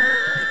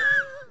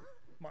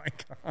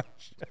 Mike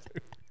Poncho.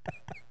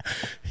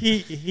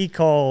 he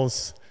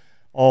calls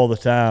all the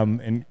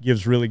time and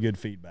gives really good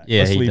feedback.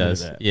 Yeah, he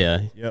does.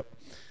 Yeah. Yep.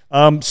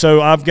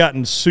 So I've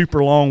gotten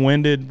super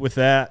long-winded with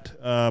that,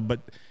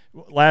 but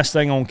last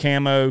thing on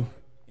camo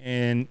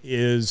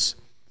is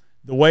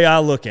the way I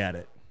look at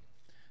it.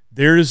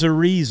 There is a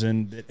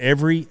reason that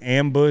every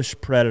ambush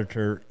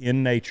predator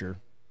in nature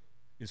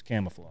is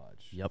camouflage.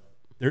 Yep.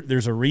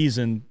 There's a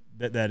reason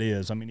that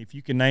is. I mean, if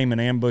you can name an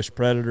ambush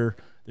predator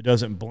that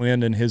doesn't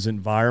blend in his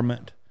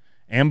environment,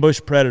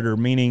 ambush predator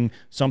meaning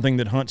something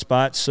that hunts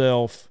by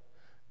itself,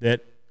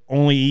 that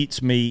only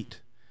eats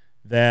meat,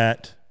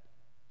 that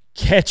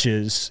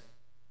catches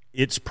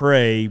its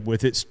prey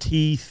with its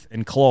teeth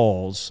and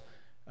claws,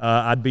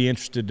 I'd be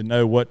interested to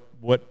know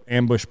what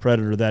ambush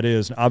predator that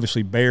is.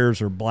 Obviously,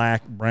 bears are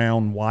black,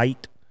 brown,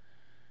 white.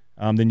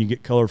 Then you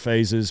get color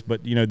phases,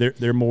 but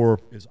they're more,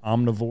 is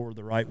omnivore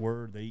the right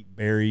word? They eat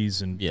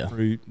berries and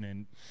fruit,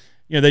 and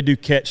they do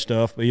catch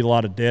stuff, but eat a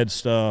lot of dead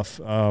stuff.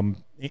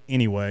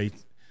 Anyway,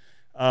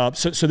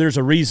 so there's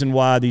a reason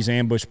why these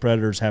ambush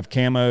predators have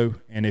camo,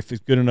 and if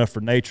it's good enough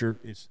for nature,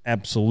 it's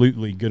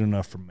absolutely good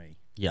enough for me.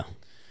 Yeah.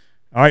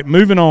 All right,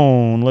 moving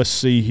on. Let's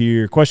see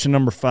here. Question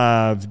number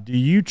 5: do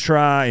you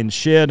try and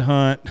shed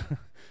hunt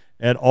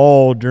at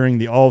all during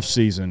the off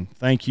season?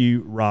 Thank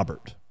you,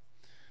 Robert.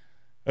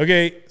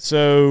 Okay,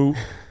 so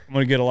I'm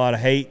going to get a lot of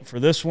hate for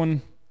this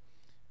one.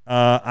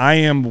 I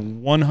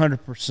am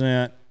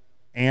 100%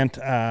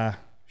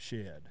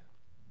 anti-shed.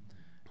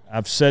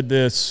 I've said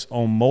this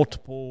on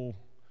multiple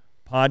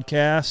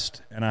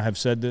podcasts, and I have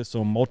said this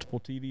on multiple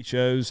TV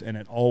shows, and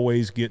it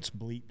always gets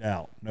bleeped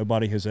out.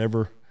 Nobody has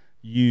ever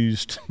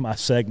used my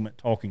segment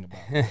talking about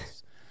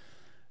this.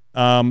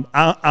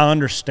 I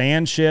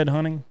understand shed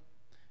hunting.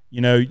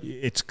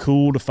 It's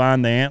cool to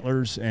find the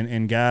antlers,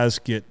 and guys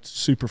get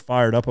super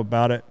fired up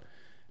about it.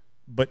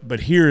 But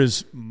here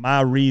is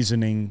my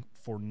reasoning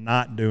for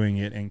not doing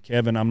it. And,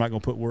 Kevin, I'm not going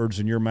to put words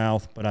in your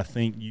mouth, but I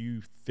think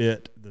you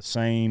fit the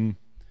same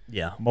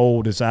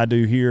mold as I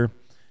do here.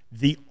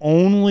 The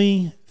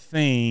only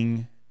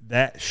thing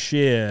that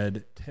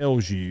shed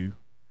tells you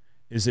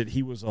is that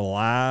he was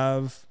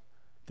alive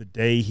the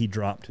day he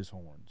dropped his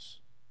horns.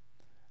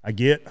 I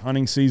get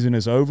hunting season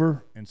is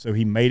over, and so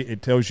he made it.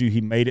 It tells you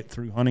he made it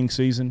through hunting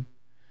season.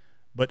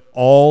 But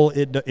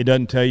it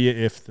doesn't tell you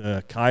if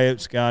the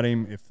coyotes got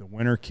him, if the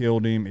winter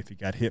killed him, if he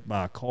got hit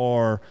by a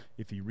car,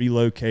 if he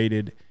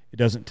relocated. It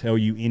doesn't tell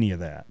you any of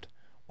that.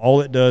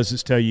 All it does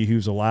is tell you he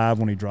was alive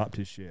when he dropped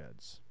his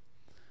sheds.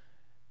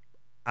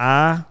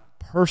 I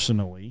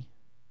personally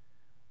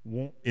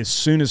want, as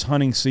soon as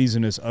hunting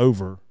season is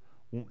over,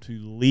 want to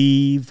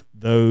leave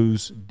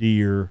those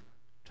deer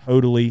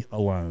totally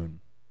alone.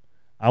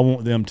 I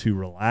want them to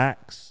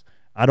relax.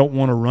 I don't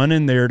want to run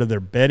in there to their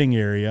bedding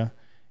area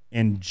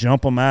and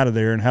jump them out of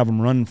there and have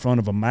them run in front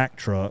of a Mack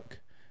truck.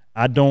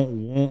 I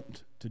don't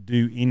want to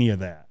do any of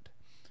that.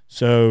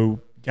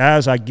 So,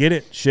 guys, I get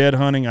it, shed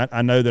hunting.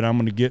 I know that I'm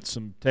going to get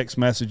some text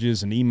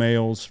messages and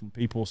emails from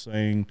people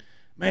saying,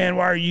 man,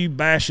 why are you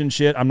bashing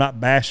shed? I'm not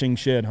bashing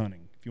shed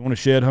hunting. If you want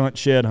to shed hunt,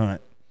 shed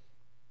hunt.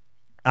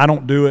 I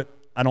don't do it.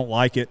 I don't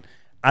like it.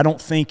 I don't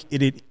think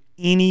it in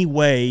any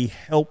way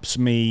helps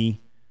me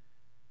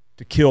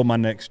to kill my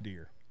next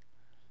deer.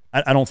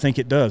 I don't think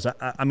it does.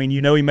 I mean,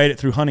 he made it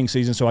through hunting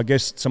season, so I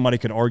guess somebody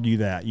could argue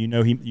that.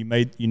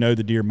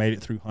 The deer made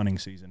it through hunting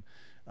season.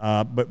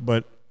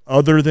 But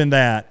other than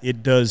that,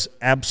 it does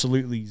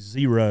absolutely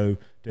zero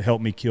to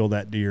help me kill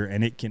that deer,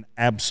 and it can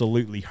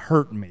absolutely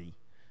hurt me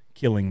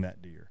killing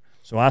that deer.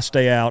 So I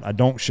stay out. I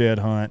don't shed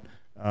hunt.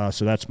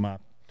 So that's my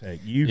take.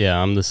 You? Yeah,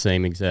 I'm the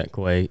same exact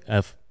way.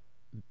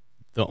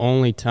 The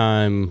only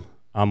time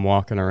I'm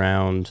walking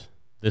around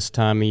this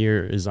time of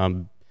year is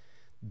on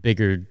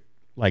bigger,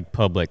 like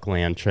public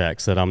land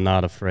tracks that I'm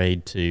not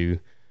afraid to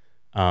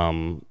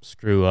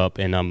screw up,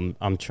 and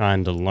I'm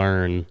trying to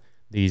learn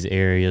these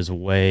areas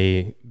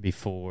way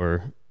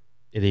before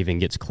it even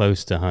gets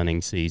close to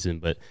hunting season.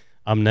 But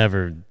I'm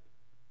never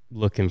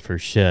looking for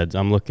sheds.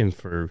 I'm looking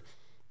for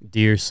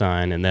deer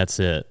sign, and that's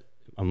it.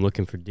 I'm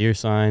looking for deer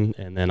sign,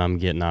 and then I'm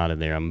getting out of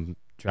there. I'm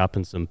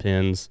dropping some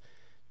pins,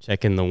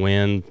 checking the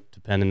wind,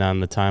 depending on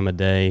the time of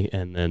day,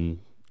 and then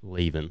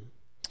leaving.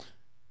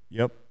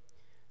 Yep.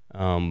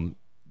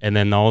 And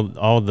then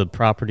all the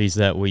properties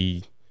that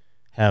we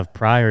have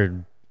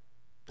prior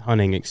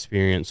hunting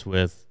experience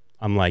with,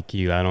 I'm like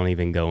you, I don't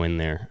even go in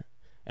there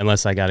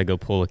unless I got to go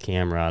pull a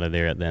camera out of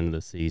there at the end of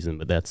the season,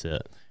 but that's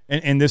it.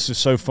 And this is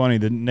so funny.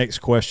 The next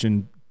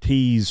question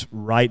tees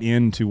right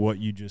into what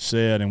you just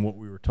said and what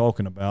we were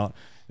talking about.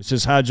 It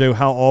says, hi, Joe,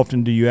 how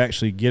often do you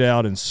actually get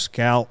out and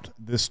scout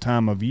this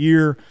time of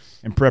year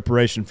in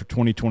preparation for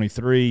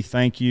 2023?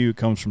 Thank you. It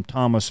comes from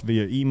Thomas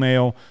via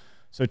email.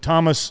 So,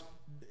 Thomas,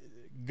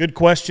 good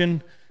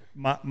question.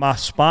 My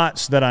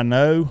spots that I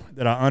know,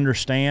 that I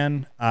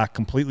understand, I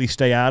completely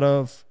stay out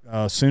of.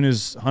 As soon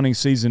as hunting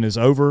season is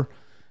over,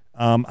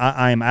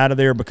 I am out of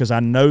there because I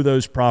know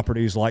those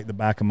properties like the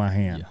back of my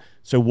hand. Yeah.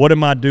 So what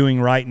am I doing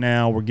right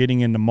now? We're getting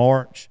into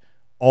March,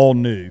 all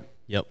new.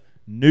 Yep.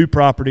 New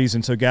properties,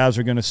 and so guys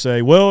are going to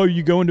say, well,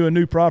 you go into a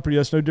new property,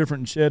 that's no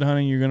different than shed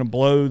hunting. You're going to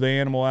blow the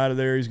animal out of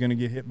there. He's going to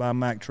get hit by a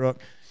Mack truck.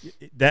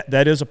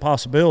 That is a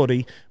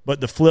possibility, but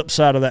the flip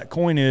side of that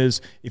coin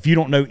is if you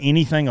don't know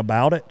anything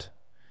about it,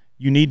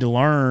 you need to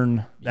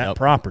learn that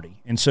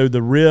property. And so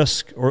the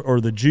risk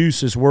or the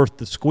juice is worth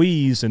the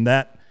squeeze in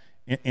that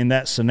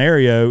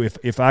scenario.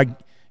 If I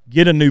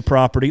get a new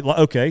property,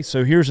 okay,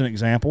 so here's an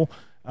example.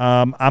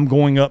 I'm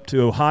going up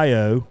to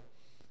Ohio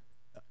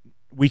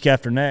week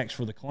after next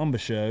for the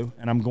Columbus show,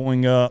 and I'm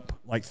going up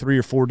like 3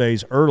 or 4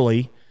 days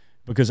early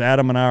because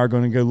Adam and I are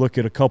going to go look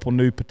at a couple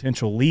new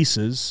potential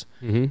leases.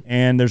 Mm-hmm.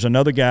 And there's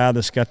another guy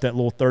that's got that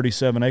little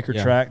 37-acre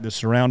tract that's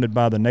surrounded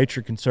by the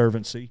Nature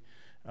Conservancy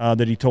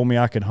that he told me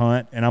I could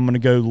hunt. And I'm going to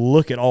go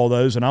look at all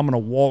those, and I'm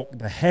going to walk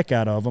the heck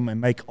out of them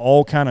and make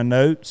all kind of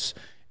notes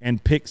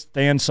and pick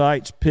stand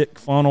sites, pick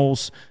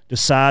funnels,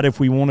 decide if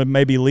we want to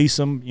maybe lease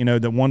them. You know,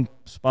 the one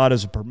spot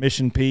is a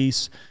permission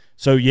piece.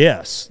 So,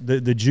 yes,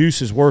 the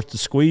juice is worth the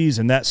squeeze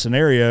in that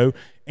scenario.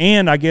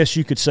 And I guess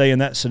you could say in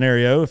that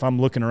scenario, if I'm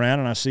looking around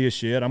and I see a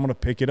shed, I'm going to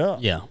pick it up.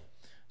 Yeah.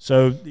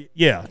 So,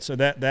 yeah, so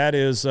that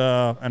is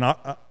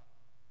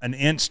an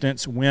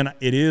instance when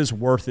it is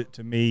worth it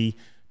to me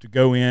to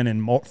go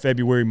in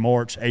February,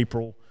 March,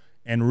 April,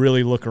 and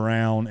really look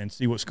around and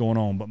see what's going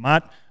on. But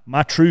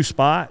my true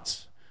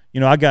spots,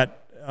 I got,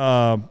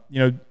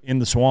 in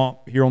the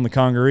swamp here on the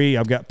Congaree,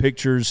 I've got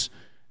pictures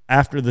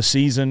after the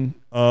season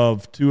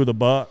of 2 of the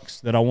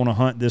bucks that I want to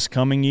hunt this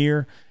coming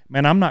year.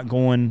 Man,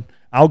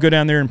 I'll go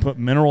down there and put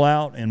mineral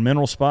out and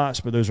mineral spots,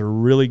 but those are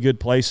really good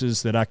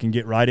places that I can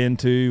get right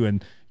into.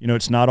 And,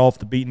 it's not off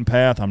the beaten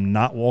path. I'm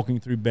not walking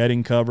through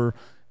bedding cover.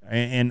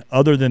 And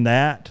other than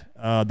that,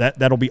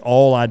 that'll be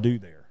all I do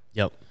there.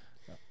 Yep.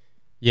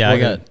 Yeah, I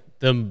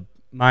got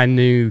my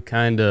new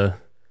kind of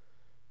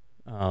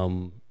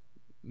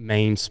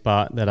main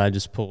spot that I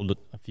just pulled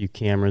a few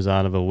cameras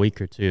out of a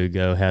week or two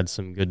ago, had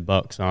some good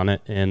bucks on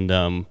it. And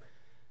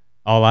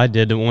all I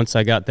did, once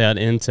I got that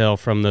intel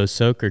from those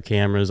soaker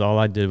cameras, all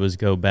I did was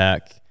go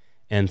back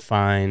and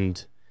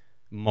find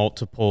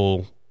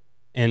multiple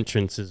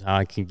entrances how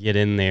I can get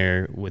in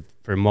there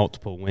for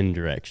multiple wind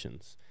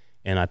directions.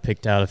 And I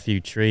picked out a few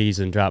trees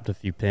and dropped a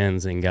few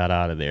pins and got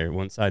out of there.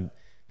 Because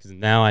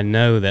now I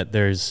know that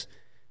there's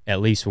at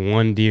least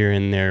one deer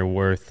in there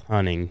worth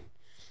hunting.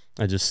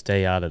 I just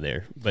stay out of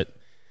there. But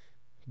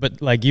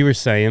like you were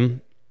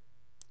saying,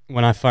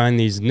 when I find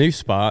these new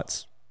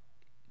spots,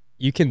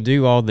 you can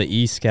do all the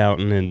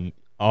e-scouting and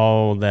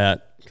all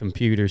that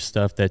computer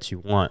stuff that you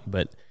want,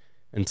 but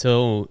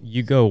until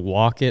you go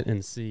walk it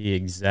and see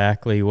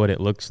exactly what it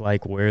looks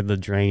like, where the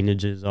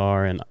drainages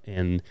are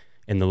and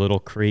the little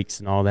creeks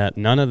and all that,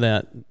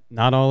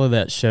 not all of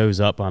that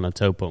shows up on a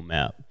topo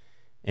map.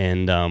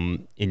 And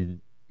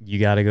you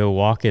got to go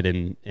walk it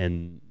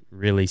and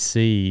really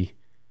see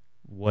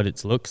what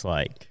it looks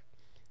like.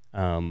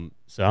 So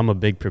I'm a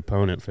big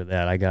proponent for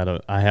that.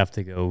 I have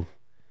to go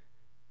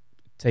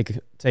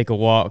take a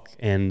walk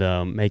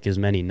and make as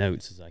many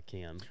notes as I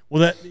can.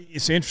 Well,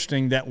 it's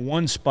interesting, that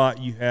one spot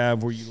you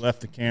have where you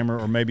left the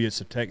camera, or maybe it's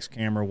a text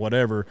camera,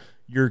 whatever,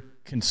 you're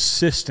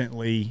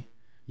consistently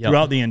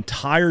throughout the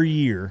entire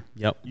year,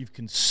 you've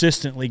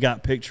consistently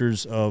got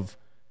pictures of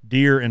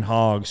deer and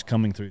hogs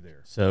coming through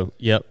there. So,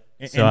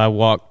 I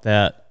walked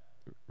that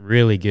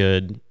really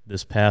good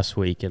this past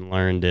week and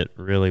learned it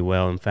really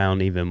well and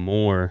found even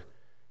more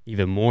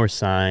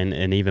sign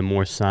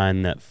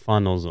that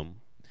funnels them.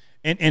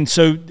 And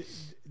so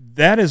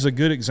that is a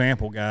good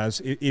example,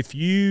 guys. If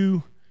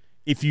you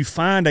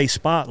find a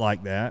spot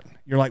like that,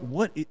 you're like,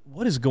 what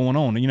is going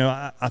on?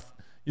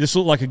 This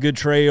looked like a good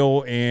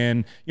trail,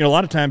 and a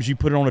lot of times you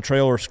put it on a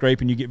trail or a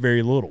scrape and you get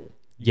very little.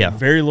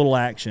 Very little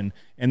action,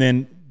 and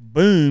then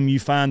boom, you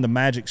find the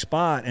magic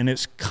spot, and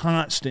it's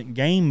constant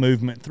game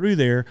movement through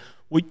there.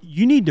 Well,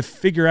 you need to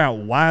figure out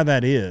why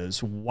that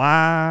is,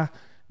 why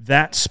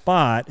that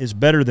spot is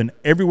better than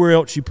everywhere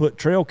else you put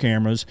trail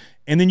cameras,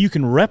 and then you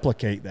can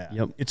replicate that.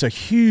 It's a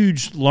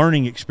huge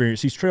learning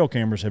experience. These trail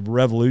cameras have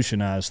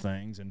revolutionized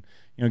things, and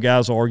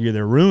guys will argue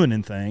they're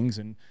ruining things,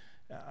 and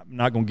I'm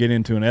not going to get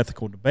into an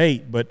ethical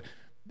debate, but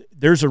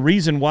there's a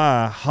reason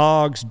why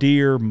hogs,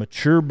 deer,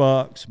 mature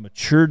bucks,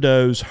 mature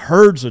does,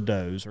 herds of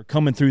does are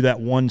coming through that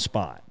one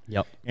spot.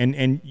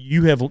 And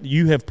you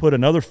have put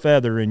another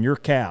feather in your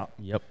cap.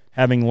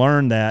 Having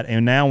learned that,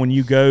 and now when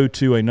you go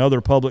to another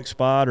public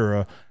spot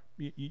you're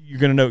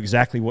going to know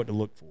exactly what to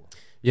look for.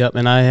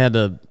 And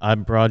I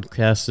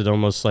broadcasted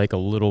almost like a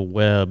little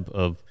web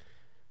of,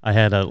 I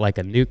had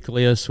a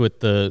nucleus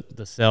with the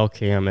cell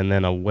cam and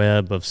then a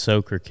web of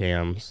soaker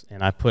cams,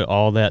 and I put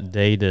all that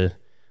data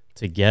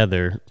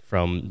together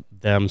from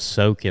them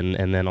soaking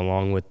and then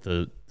along with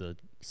the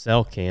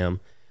cell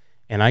cam,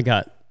 and I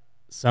got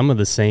some of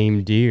the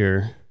same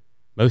deer,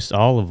 most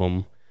all of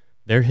them.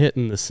 They're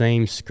hitting the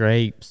same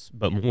scrapes,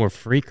 but more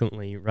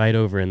frequently right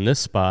over in this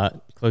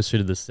spot, closer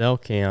to the cell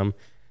cam.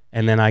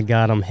 And then I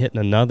got them hitting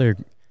another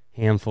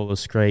handful of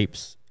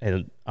scrapes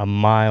and a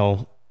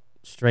mile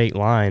straight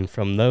line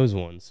from those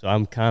ones. So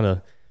I'm kind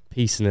of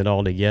piecing it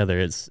all together.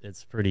 It's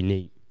pretty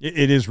neat.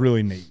 It is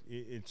really neat.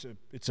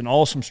 It's an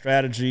awesome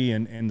strategy,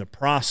 and the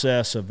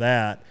process of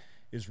that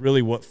is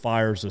really what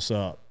fires us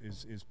up,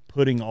 is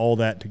putting all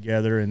that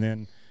together, and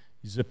then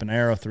you zip an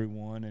arrow through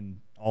one, and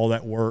all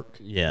that work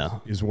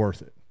is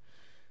worth it.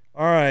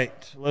 All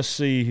right, let's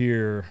see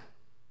here.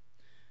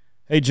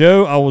 Hey,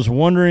 Joe, I was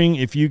wondering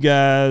if you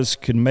guys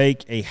could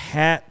make a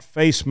hat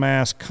face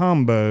mask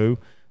combo.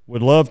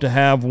 Would love to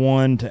have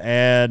one to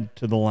add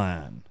to the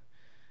line.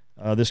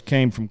 This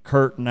came from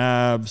Kurt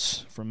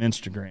Knives from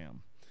Instagram.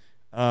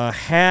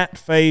 Hat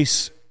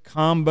face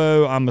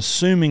combo. I'm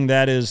assuming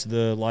that is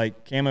the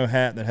like camo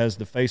hat that has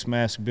the face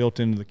mask built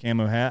into the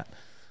camo hat.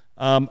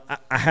 I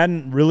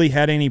hadn't really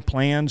had any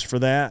plans for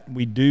that.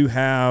 We do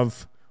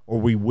have, or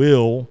we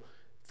will,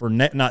 for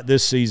not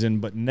this season,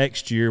 but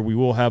next year, we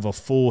will have a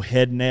full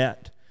head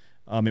net.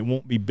 It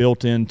won't be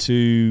built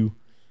into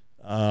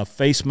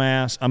face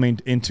mask.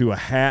 Into a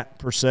hat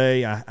per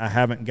se. I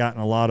haven't gotten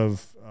a lot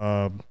of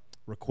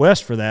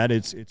requests for that.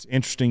 It's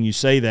interesting you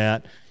say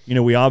that.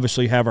 We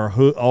obviously have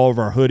all of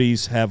our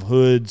hoodies have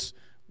hoods.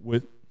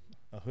 With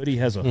a hoodie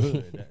has a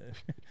hood.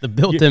 The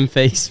built-in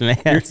face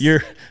mask.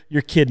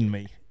 You're kidding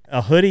me.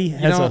 A hoodie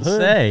has a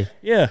hood. Say.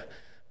 Yeah.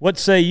 What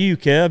say you,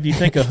 Kev? You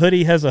think a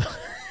hoodie has a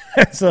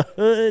has a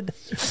hood?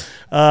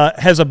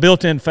 Has a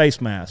built-in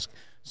face mask.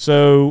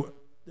 So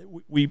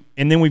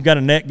then we've got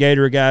a neck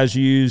gaiter guys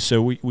use.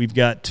 So we've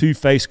got 2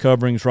 face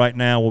coverings right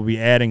now. We'll be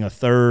adding a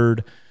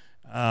third.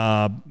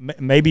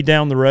 Maybe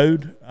down the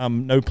road.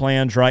 No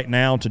plans right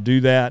now to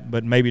do that,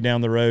 but maybe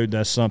down the road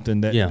that's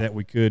something that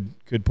we could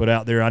put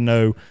out there. I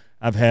know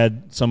I've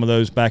had some of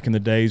those back in the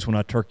days when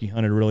I turkey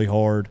hunted really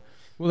hard.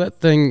 Well, that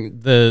thing,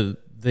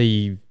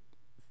 the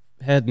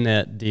head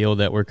net deal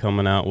that we're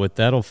coming out with,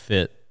 that'll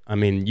fit.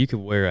 You could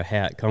wear a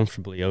hat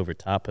comfortably over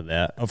top of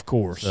that. Of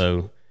course.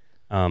 So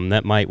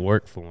that might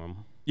work for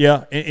them.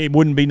 Yeah, it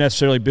wouldn't be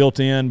necessarily built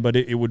in, but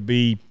it would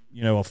be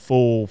a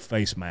full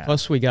face mask.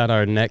 Plus, we got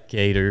our neck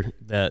gaiter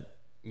that,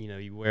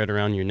 you wear it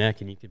around your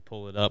neck and you could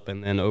pull it up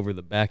and then over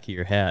the back of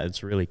your hat.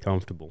 It's really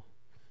comfortable.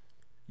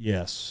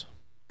 Yes,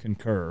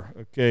 concur.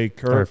 Okay,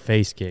 Kurt. Or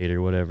face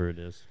gaiter, whatever it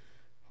is.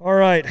 All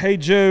right. Hey,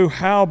 Joe,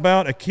 how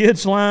about a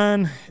kids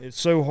line?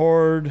 It's so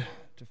hard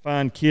to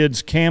find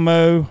kids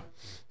camo.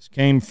 This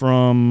came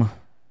from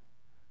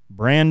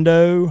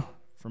Brando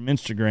from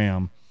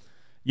Instagram.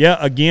 Yeah,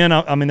 again,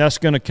 that's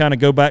going to kind of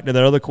go back to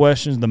the other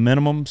questions, the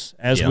minimums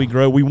as we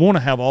grow. We want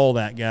to have all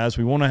that, guys.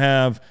 We want to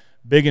have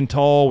big and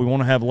tall. We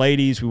want to have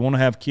ladies. We want to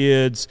have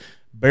kids.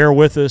 Bear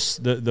with us.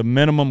 The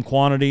minimum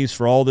quantities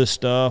for all this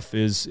stuff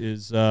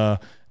is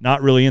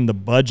not really in the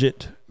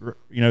budget,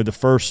 the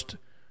first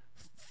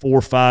 4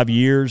 or 5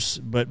 years.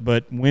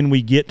 But when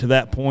we get to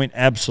that point,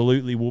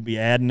 absolutely we'll be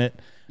adding it.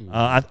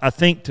 I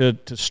think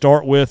to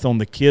start with on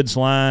the kids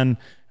line,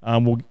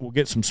 we'll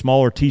get some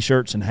smaller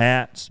T-shirts and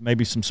hats,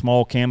 maybe some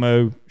small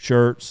camo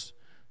shirts,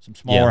 some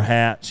smaller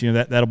hats.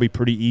 That'll be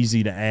pretty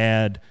easy to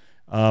add.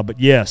 But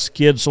yes,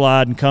 kids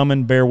line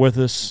coming. Bear with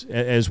us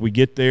as we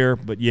get there.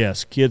 But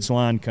yes, kids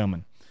line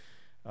coming.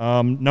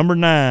 Number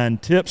 9,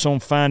 tips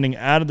on finding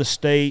out of the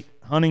state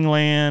hunting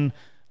land,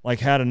 like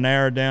how to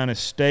narrow down a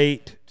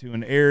state to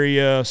an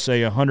area,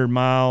 say 100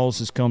 miles.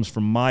 This comes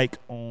from Mike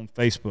on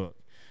Facebook.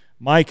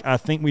 Mike, I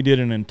think we did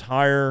an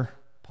entire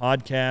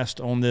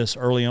podcast on this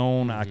early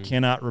on. I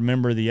cannot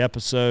remember the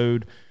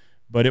episode,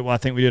 but I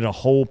think we did a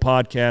whole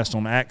podcast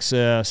on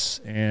access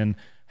and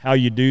how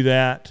you do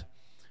that.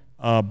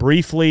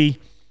 Briefly,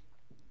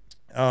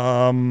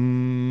 I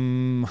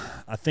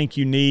think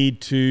you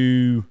need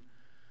to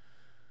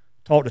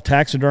talk to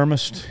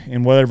taxidermists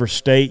in whatever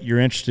state you're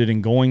interested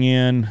in going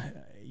in.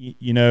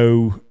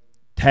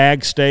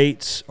 Tag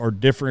states are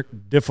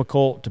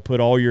difficult to put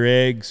all your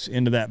eggs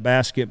into that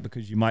basket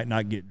because you might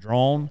not get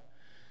drawn.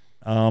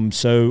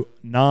 So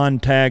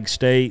non-tag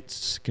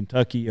states,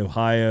 Kentucky,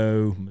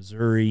 Ohio,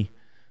 Missouri,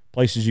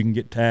 places you can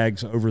get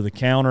tags over the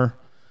counter.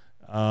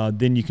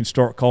 Then you can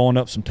start calling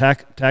up some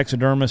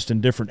taxidermists in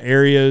different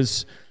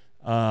areas.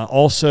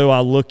 Also,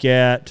 I look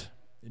at,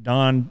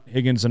 Don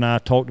Higgins and I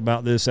talked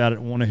about this out at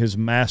one of his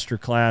master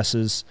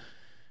classes.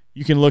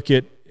 You can look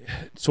at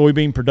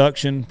soybean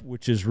production,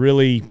 which is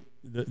really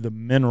the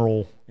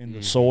mineral in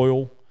the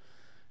soil.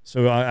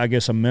 So I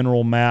guess a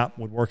mineral map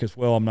would work as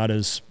well. I'm not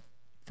as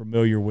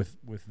familiar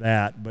with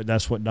that, but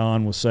that's what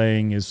Don was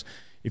saying is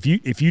if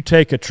you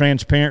take a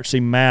transparency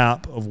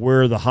map of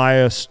where the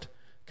highest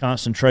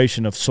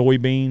concentration of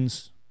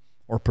soybeans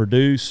are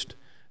produced,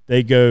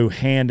 they go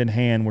hand in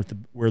hand with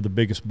where the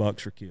biggest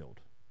bucks are killed.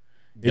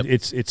 Yep.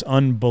 It's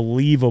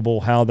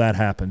unbelievable how that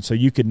happens. So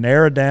you could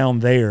narrow down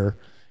there,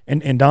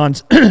 and Don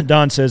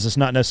says it's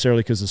not necessarily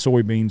because the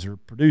soybeans are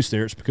produced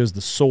there; it's because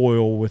the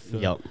soil with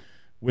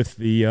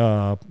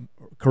the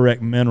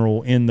correct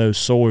mineral in those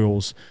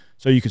soils.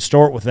 So you could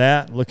start with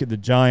that. Look at the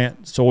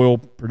giant soil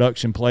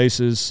production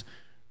places.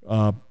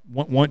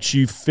 Once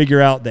you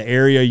figure out the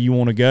area you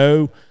want to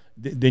go,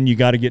 then you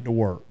got to get to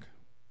work.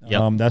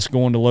 Yep. That's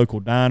going to local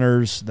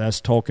diners.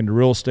 That's talking to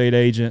real estate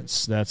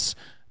agents. That's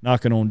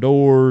knocking on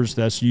doors.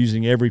 That's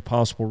using every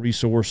possible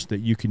resource that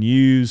you can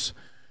use.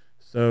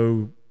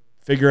 So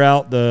figure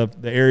out the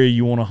area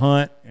you want to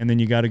hunt, and then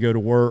you got to go to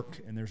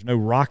work. And there's no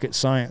rocket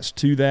science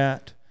to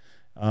that.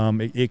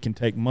 It can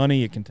take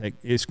money.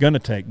 It's going to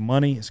take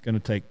money. It's going to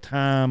take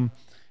time.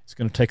 It's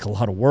going to take a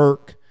lot of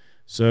work.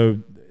 So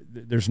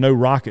there's no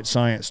rocket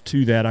science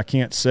to that. I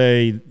can't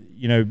say,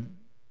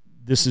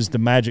 this is the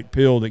magic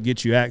pill that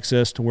gets you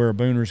access to where a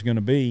booner is going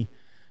to be.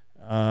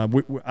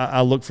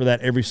 I look for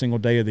that every single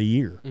day of the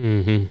year,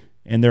 and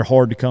they're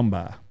hard to come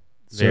by.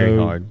 Very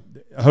hard.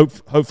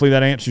 Hopefully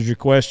that answers your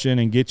question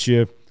and gets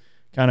you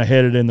kind of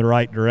headed in the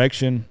right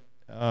direction.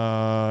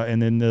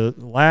 And then the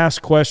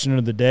last question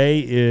of the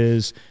day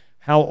is,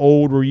 how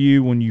old were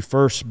you when you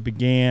first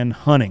began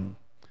hunting?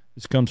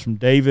 This comes from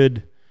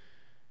David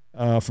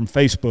from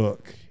Facebook.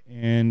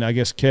 And I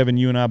guess, Kevin,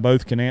 you and I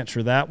both can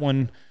answer that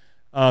one.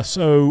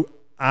 So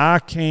I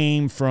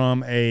came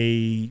from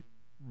a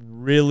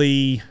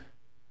really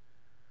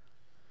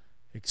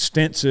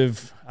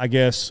extensive, I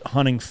guess,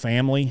 hunting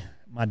family.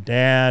 My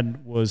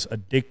dad was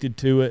addicted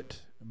to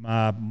it.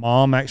 My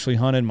mom actually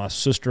hunted. My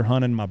sister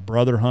hunted. My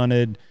brother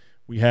hunted.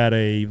 We had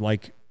a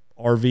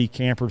RV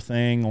camper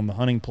thing on the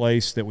hunting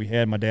place that we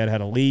had. My dad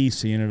had a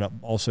lease. He ended up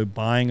also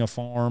buying a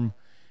farm,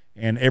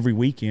 and every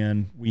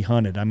weekend we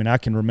hunted. I mean, I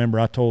can remember,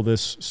 I told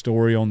this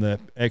story on the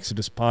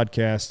Exodus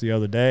podcast the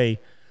other day.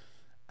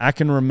 I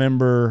can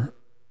remember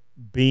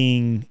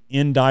being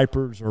in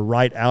diapers or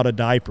right out of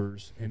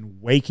diapers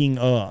and waking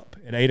up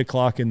at 8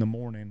 o'clock in the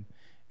morning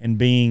and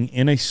being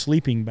in a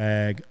sleeping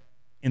bag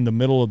in the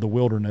middle of the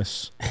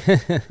wilderness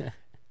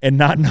and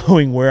not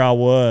knowing where I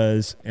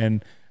was.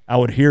 And I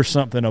would hear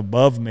something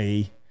above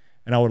me,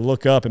 and I would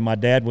look up, and my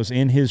dad was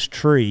in his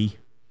tree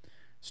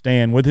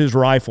stand with his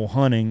rifle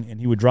hunting,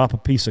 and he would drop a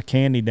piece of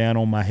candy down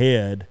on my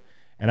head,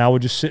 and I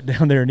would just sit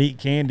down there and eat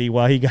candy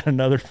while he got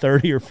another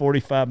 30 or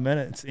 45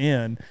 minutes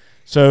in.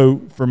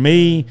 So for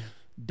me,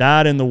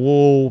 dyed in the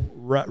wool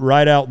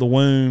right out the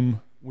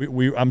womb.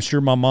 I'm sure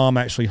my mom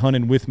actually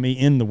hunted with me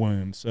in the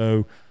womb.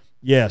 So,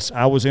 yes,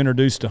 I was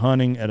introduced to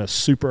hunting at a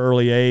super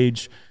early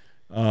age.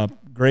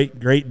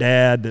 Great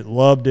dad that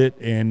loved it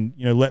and,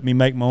 let me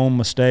make my own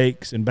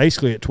mistakes. And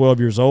basically at 12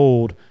 years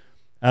old,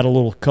 I had a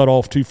little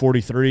cut-off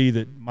 243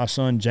 that my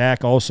son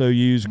Jack also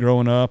used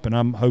growing up, and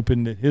I'm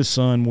hoping that his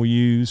son will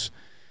use.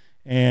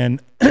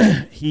 And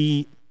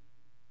he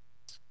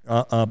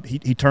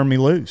turned me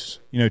loose.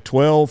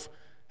 12,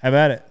 have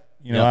at it.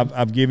 Yep.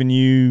 I've given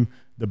you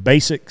the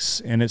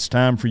basics, and it's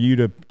time for you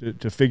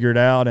to figure it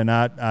out. And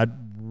I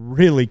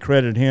really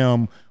credit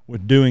him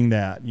with doing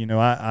that.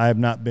 I have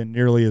not been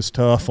nearly as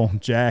tough on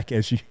Jack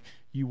as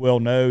you well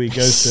know. He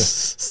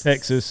goes to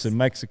Texas and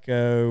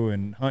Mexico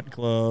and hunt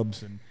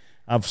clubs, and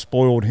I've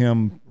spoiled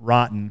him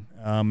rotten.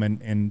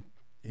 And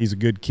he's a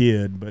good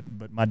kid,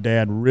 but my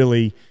dad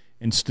really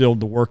instilled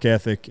the work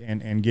ethic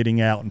and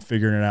getting out and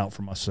figuring it out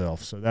for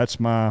myself. So that's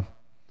my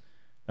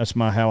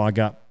how I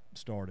got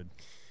started.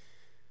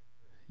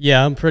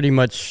 Yeah, I'm pretty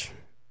much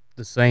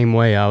the same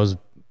way. I was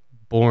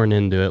born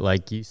into it,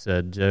 like you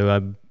said,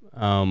 Joe.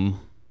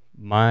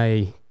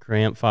 My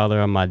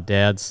grandfather on my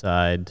dad's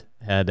side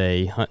had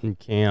a hunting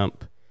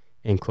camp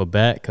in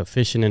Quebec, a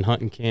fishing and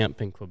hunting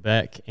camp in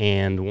Quebec,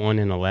 and one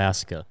in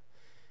Alaska.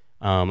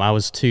 I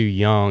was too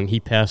young. He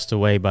passed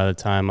away by the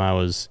time I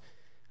was,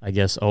 I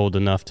guess, old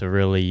enough to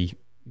really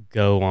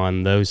go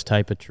on those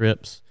type of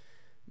trips.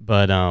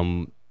 But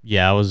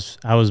yeah,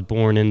 I was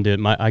born into it.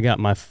 I got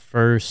my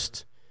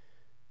first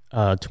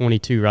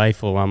 22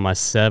 rifle on my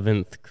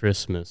 7th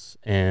Christmas,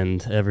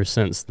 and ever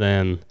since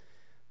then,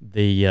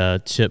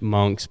 the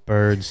chipmunks,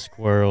 birds,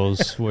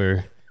 squirrels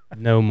were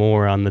no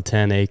more on the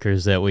 10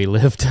 acres that we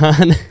lived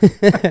on.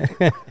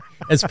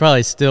 It's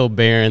probably still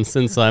barren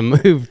since I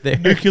moved there.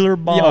 Nuclear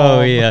bomb.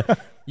 Oh, yeah.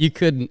 You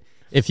couldn't,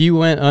 if you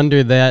went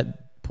under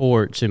that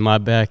porch in my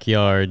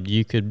backyard,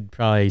 you could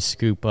probably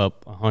scoop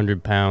up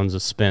 100 pounds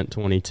of spent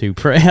 22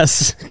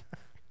 press.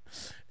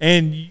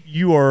 And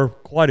you are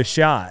quite a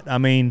shot. I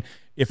mean,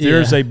 if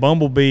there's a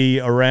bumblebee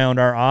around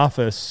our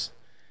office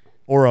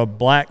or a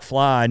black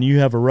fly and you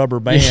have a rubber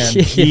band,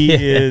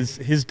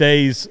 his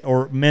days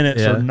or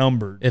minutes are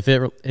numbered. If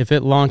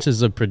it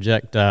launches a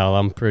projectile,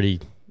 I'm pretty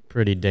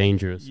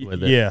dangerous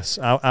with it. Yes,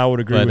 I would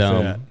agree with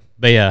that.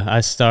 But yeah,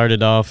 I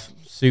started off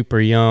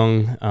super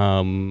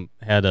young,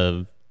 had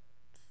a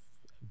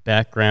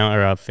background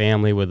or a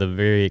family with a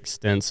very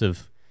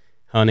extensive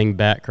hunting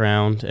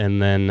background,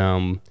 and then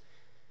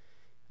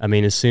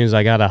as soon as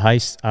I got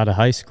out of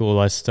high school,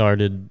 I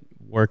started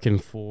working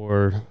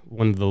for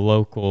one of the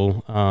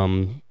local,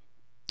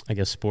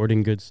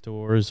 sporting goods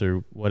stores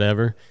or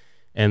whatever.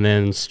 And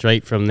then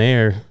straight from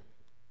there,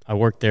 I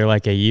worked there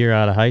like a year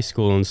out of high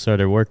school and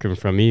started working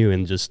from you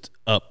and just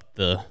upped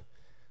the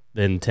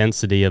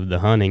intensity of the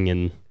hunting.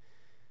 And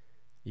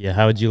yeah,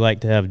 how would you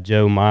like to have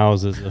Joe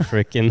Miles as a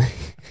freaking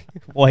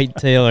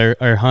whitetail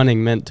or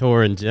hunting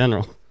mentor in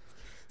general?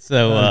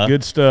 So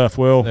good stuff.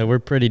 Well, we're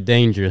pretty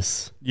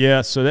dangerous.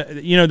 Yeah. So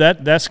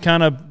that's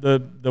kind of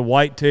the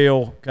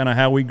whitetail, kind of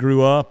how we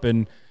grew up,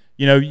 and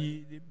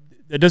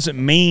that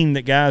doesn't mean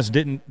that guys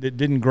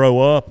didn't grow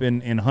up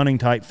in hunting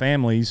type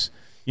families,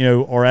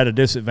 are at a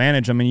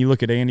disadvantage. I mean, you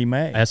look at Andy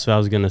May. That's what I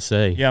was gonna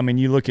say. Yeah. I mean,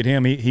 you look at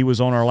him. He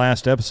was on our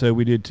last episode.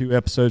 We did 2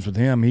 episodes with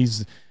him.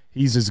 He's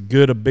as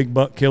good a big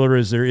buck killer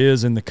as there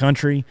is in the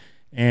country.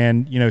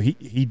 And,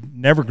 he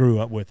never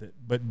grew up with it,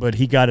 but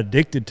he got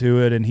addicted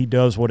to it, and he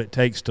does what it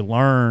takes to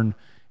learn,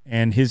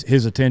 and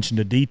his attention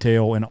to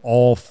detail in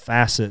all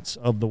facets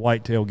of the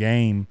whitetail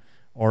game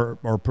are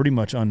pretty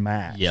much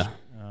unmatched. Yeah.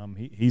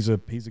 He's a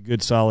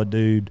good, solid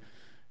dude.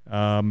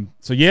 So,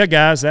 yeah,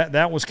 guys,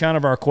 that was kind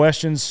of our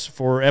questions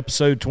for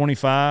episode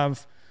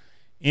 25.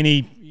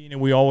 Any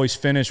we always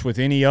finish with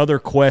any other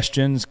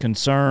questions,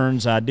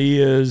 concerns,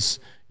 ideas.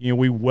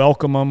 We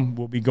welcome them.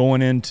 We'll be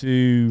going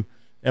into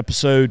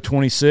episode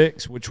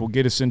 26, which will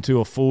get us into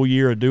a full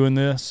year of doing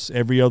this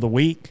every other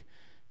week.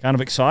 Kind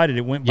of excited.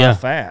 It went by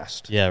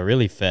fast. Yeah,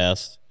 really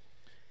fast.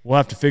 We'll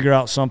have to figure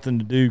out something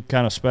to do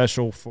kind of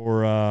special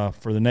for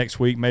the next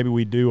week. Maybe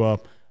we do a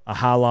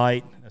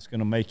highlight that's going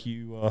to make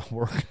you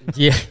work.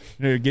 Yeah.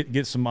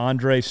 Get some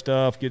Andre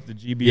stuff, get the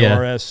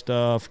GBRS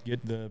stuff,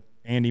 get the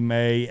Andy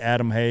May,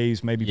 Adam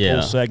Hayes, maybe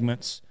pull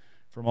segments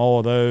from all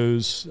of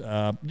those.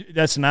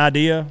 That's an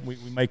idea. We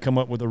may come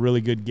up with a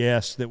really good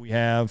guest that we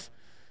have,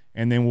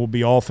 and then we'll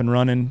be off and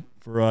running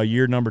for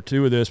year number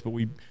 2 of this. But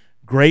we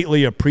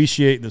greatly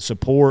appreciate the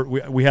support.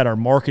 We had our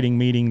marketing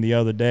meeting the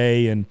other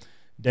day, and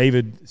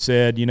David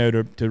said,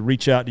 to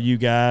reach out to you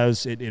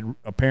guys. It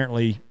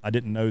apparently, I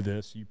didn't know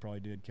this. You probably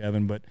did,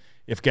 Kevin. But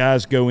if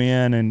guys go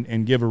in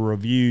and give a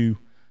review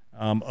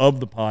of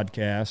the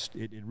podcast,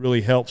 it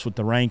really helps with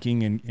the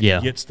ranking and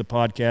gets the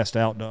podcast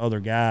out to other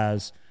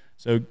guys.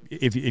 So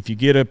if you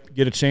get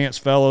a chance,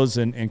 fellas,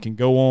 and can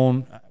go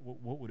on,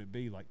 what would it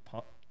be like?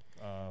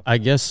 I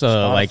guess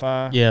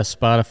Spotify?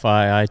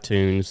 Spotify,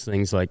 iTunes,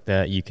 things like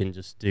that. You can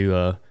just do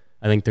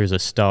I think there's a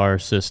star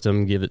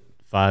system. Give it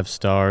 5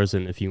 stars,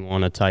 and if you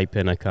want to type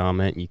in a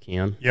comment, you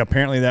can. Yeah,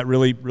 apparently that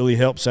really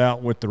helps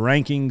out with the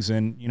rankings,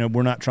 and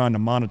we're not trying to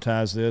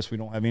monetize this. We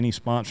don't have any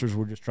sponsors.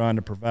 We're just trying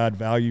to provide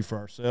value for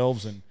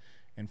ourselves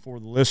and for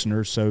the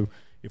listeners. So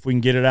if we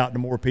can get it out to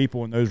more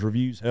people and those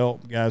reviews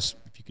help, guys,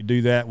 if you could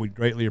do that, we'd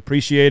greatly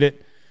appreciate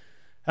it.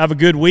 Have a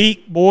good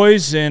week,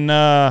 boys, and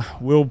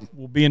we'll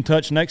be in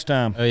touch next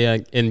time. Oh, yeah,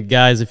 and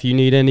guys, if you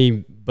need any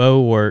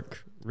bow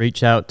work,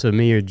 reach out to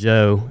me or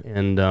Joe,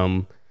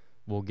 and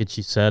we'll get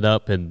you set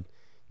up, and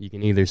you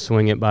can either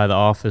swing it by the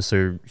office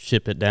or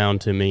ship it down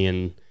to me,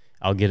 and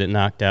I'll get it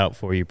knocked out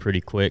for you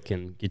pretty quick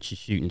and get you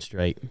shooting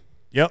straight.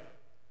 Yep,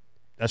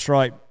 that's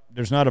right.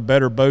 There's not a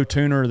better bow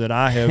tuner that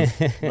I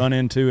have run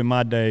into in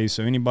my days,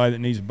 so anybody that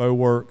needs bow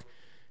work,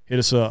 hit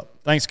us up.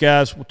 Thanks,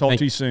 guys. We'll talk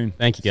to you soon.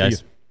 Thank you,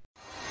 guys.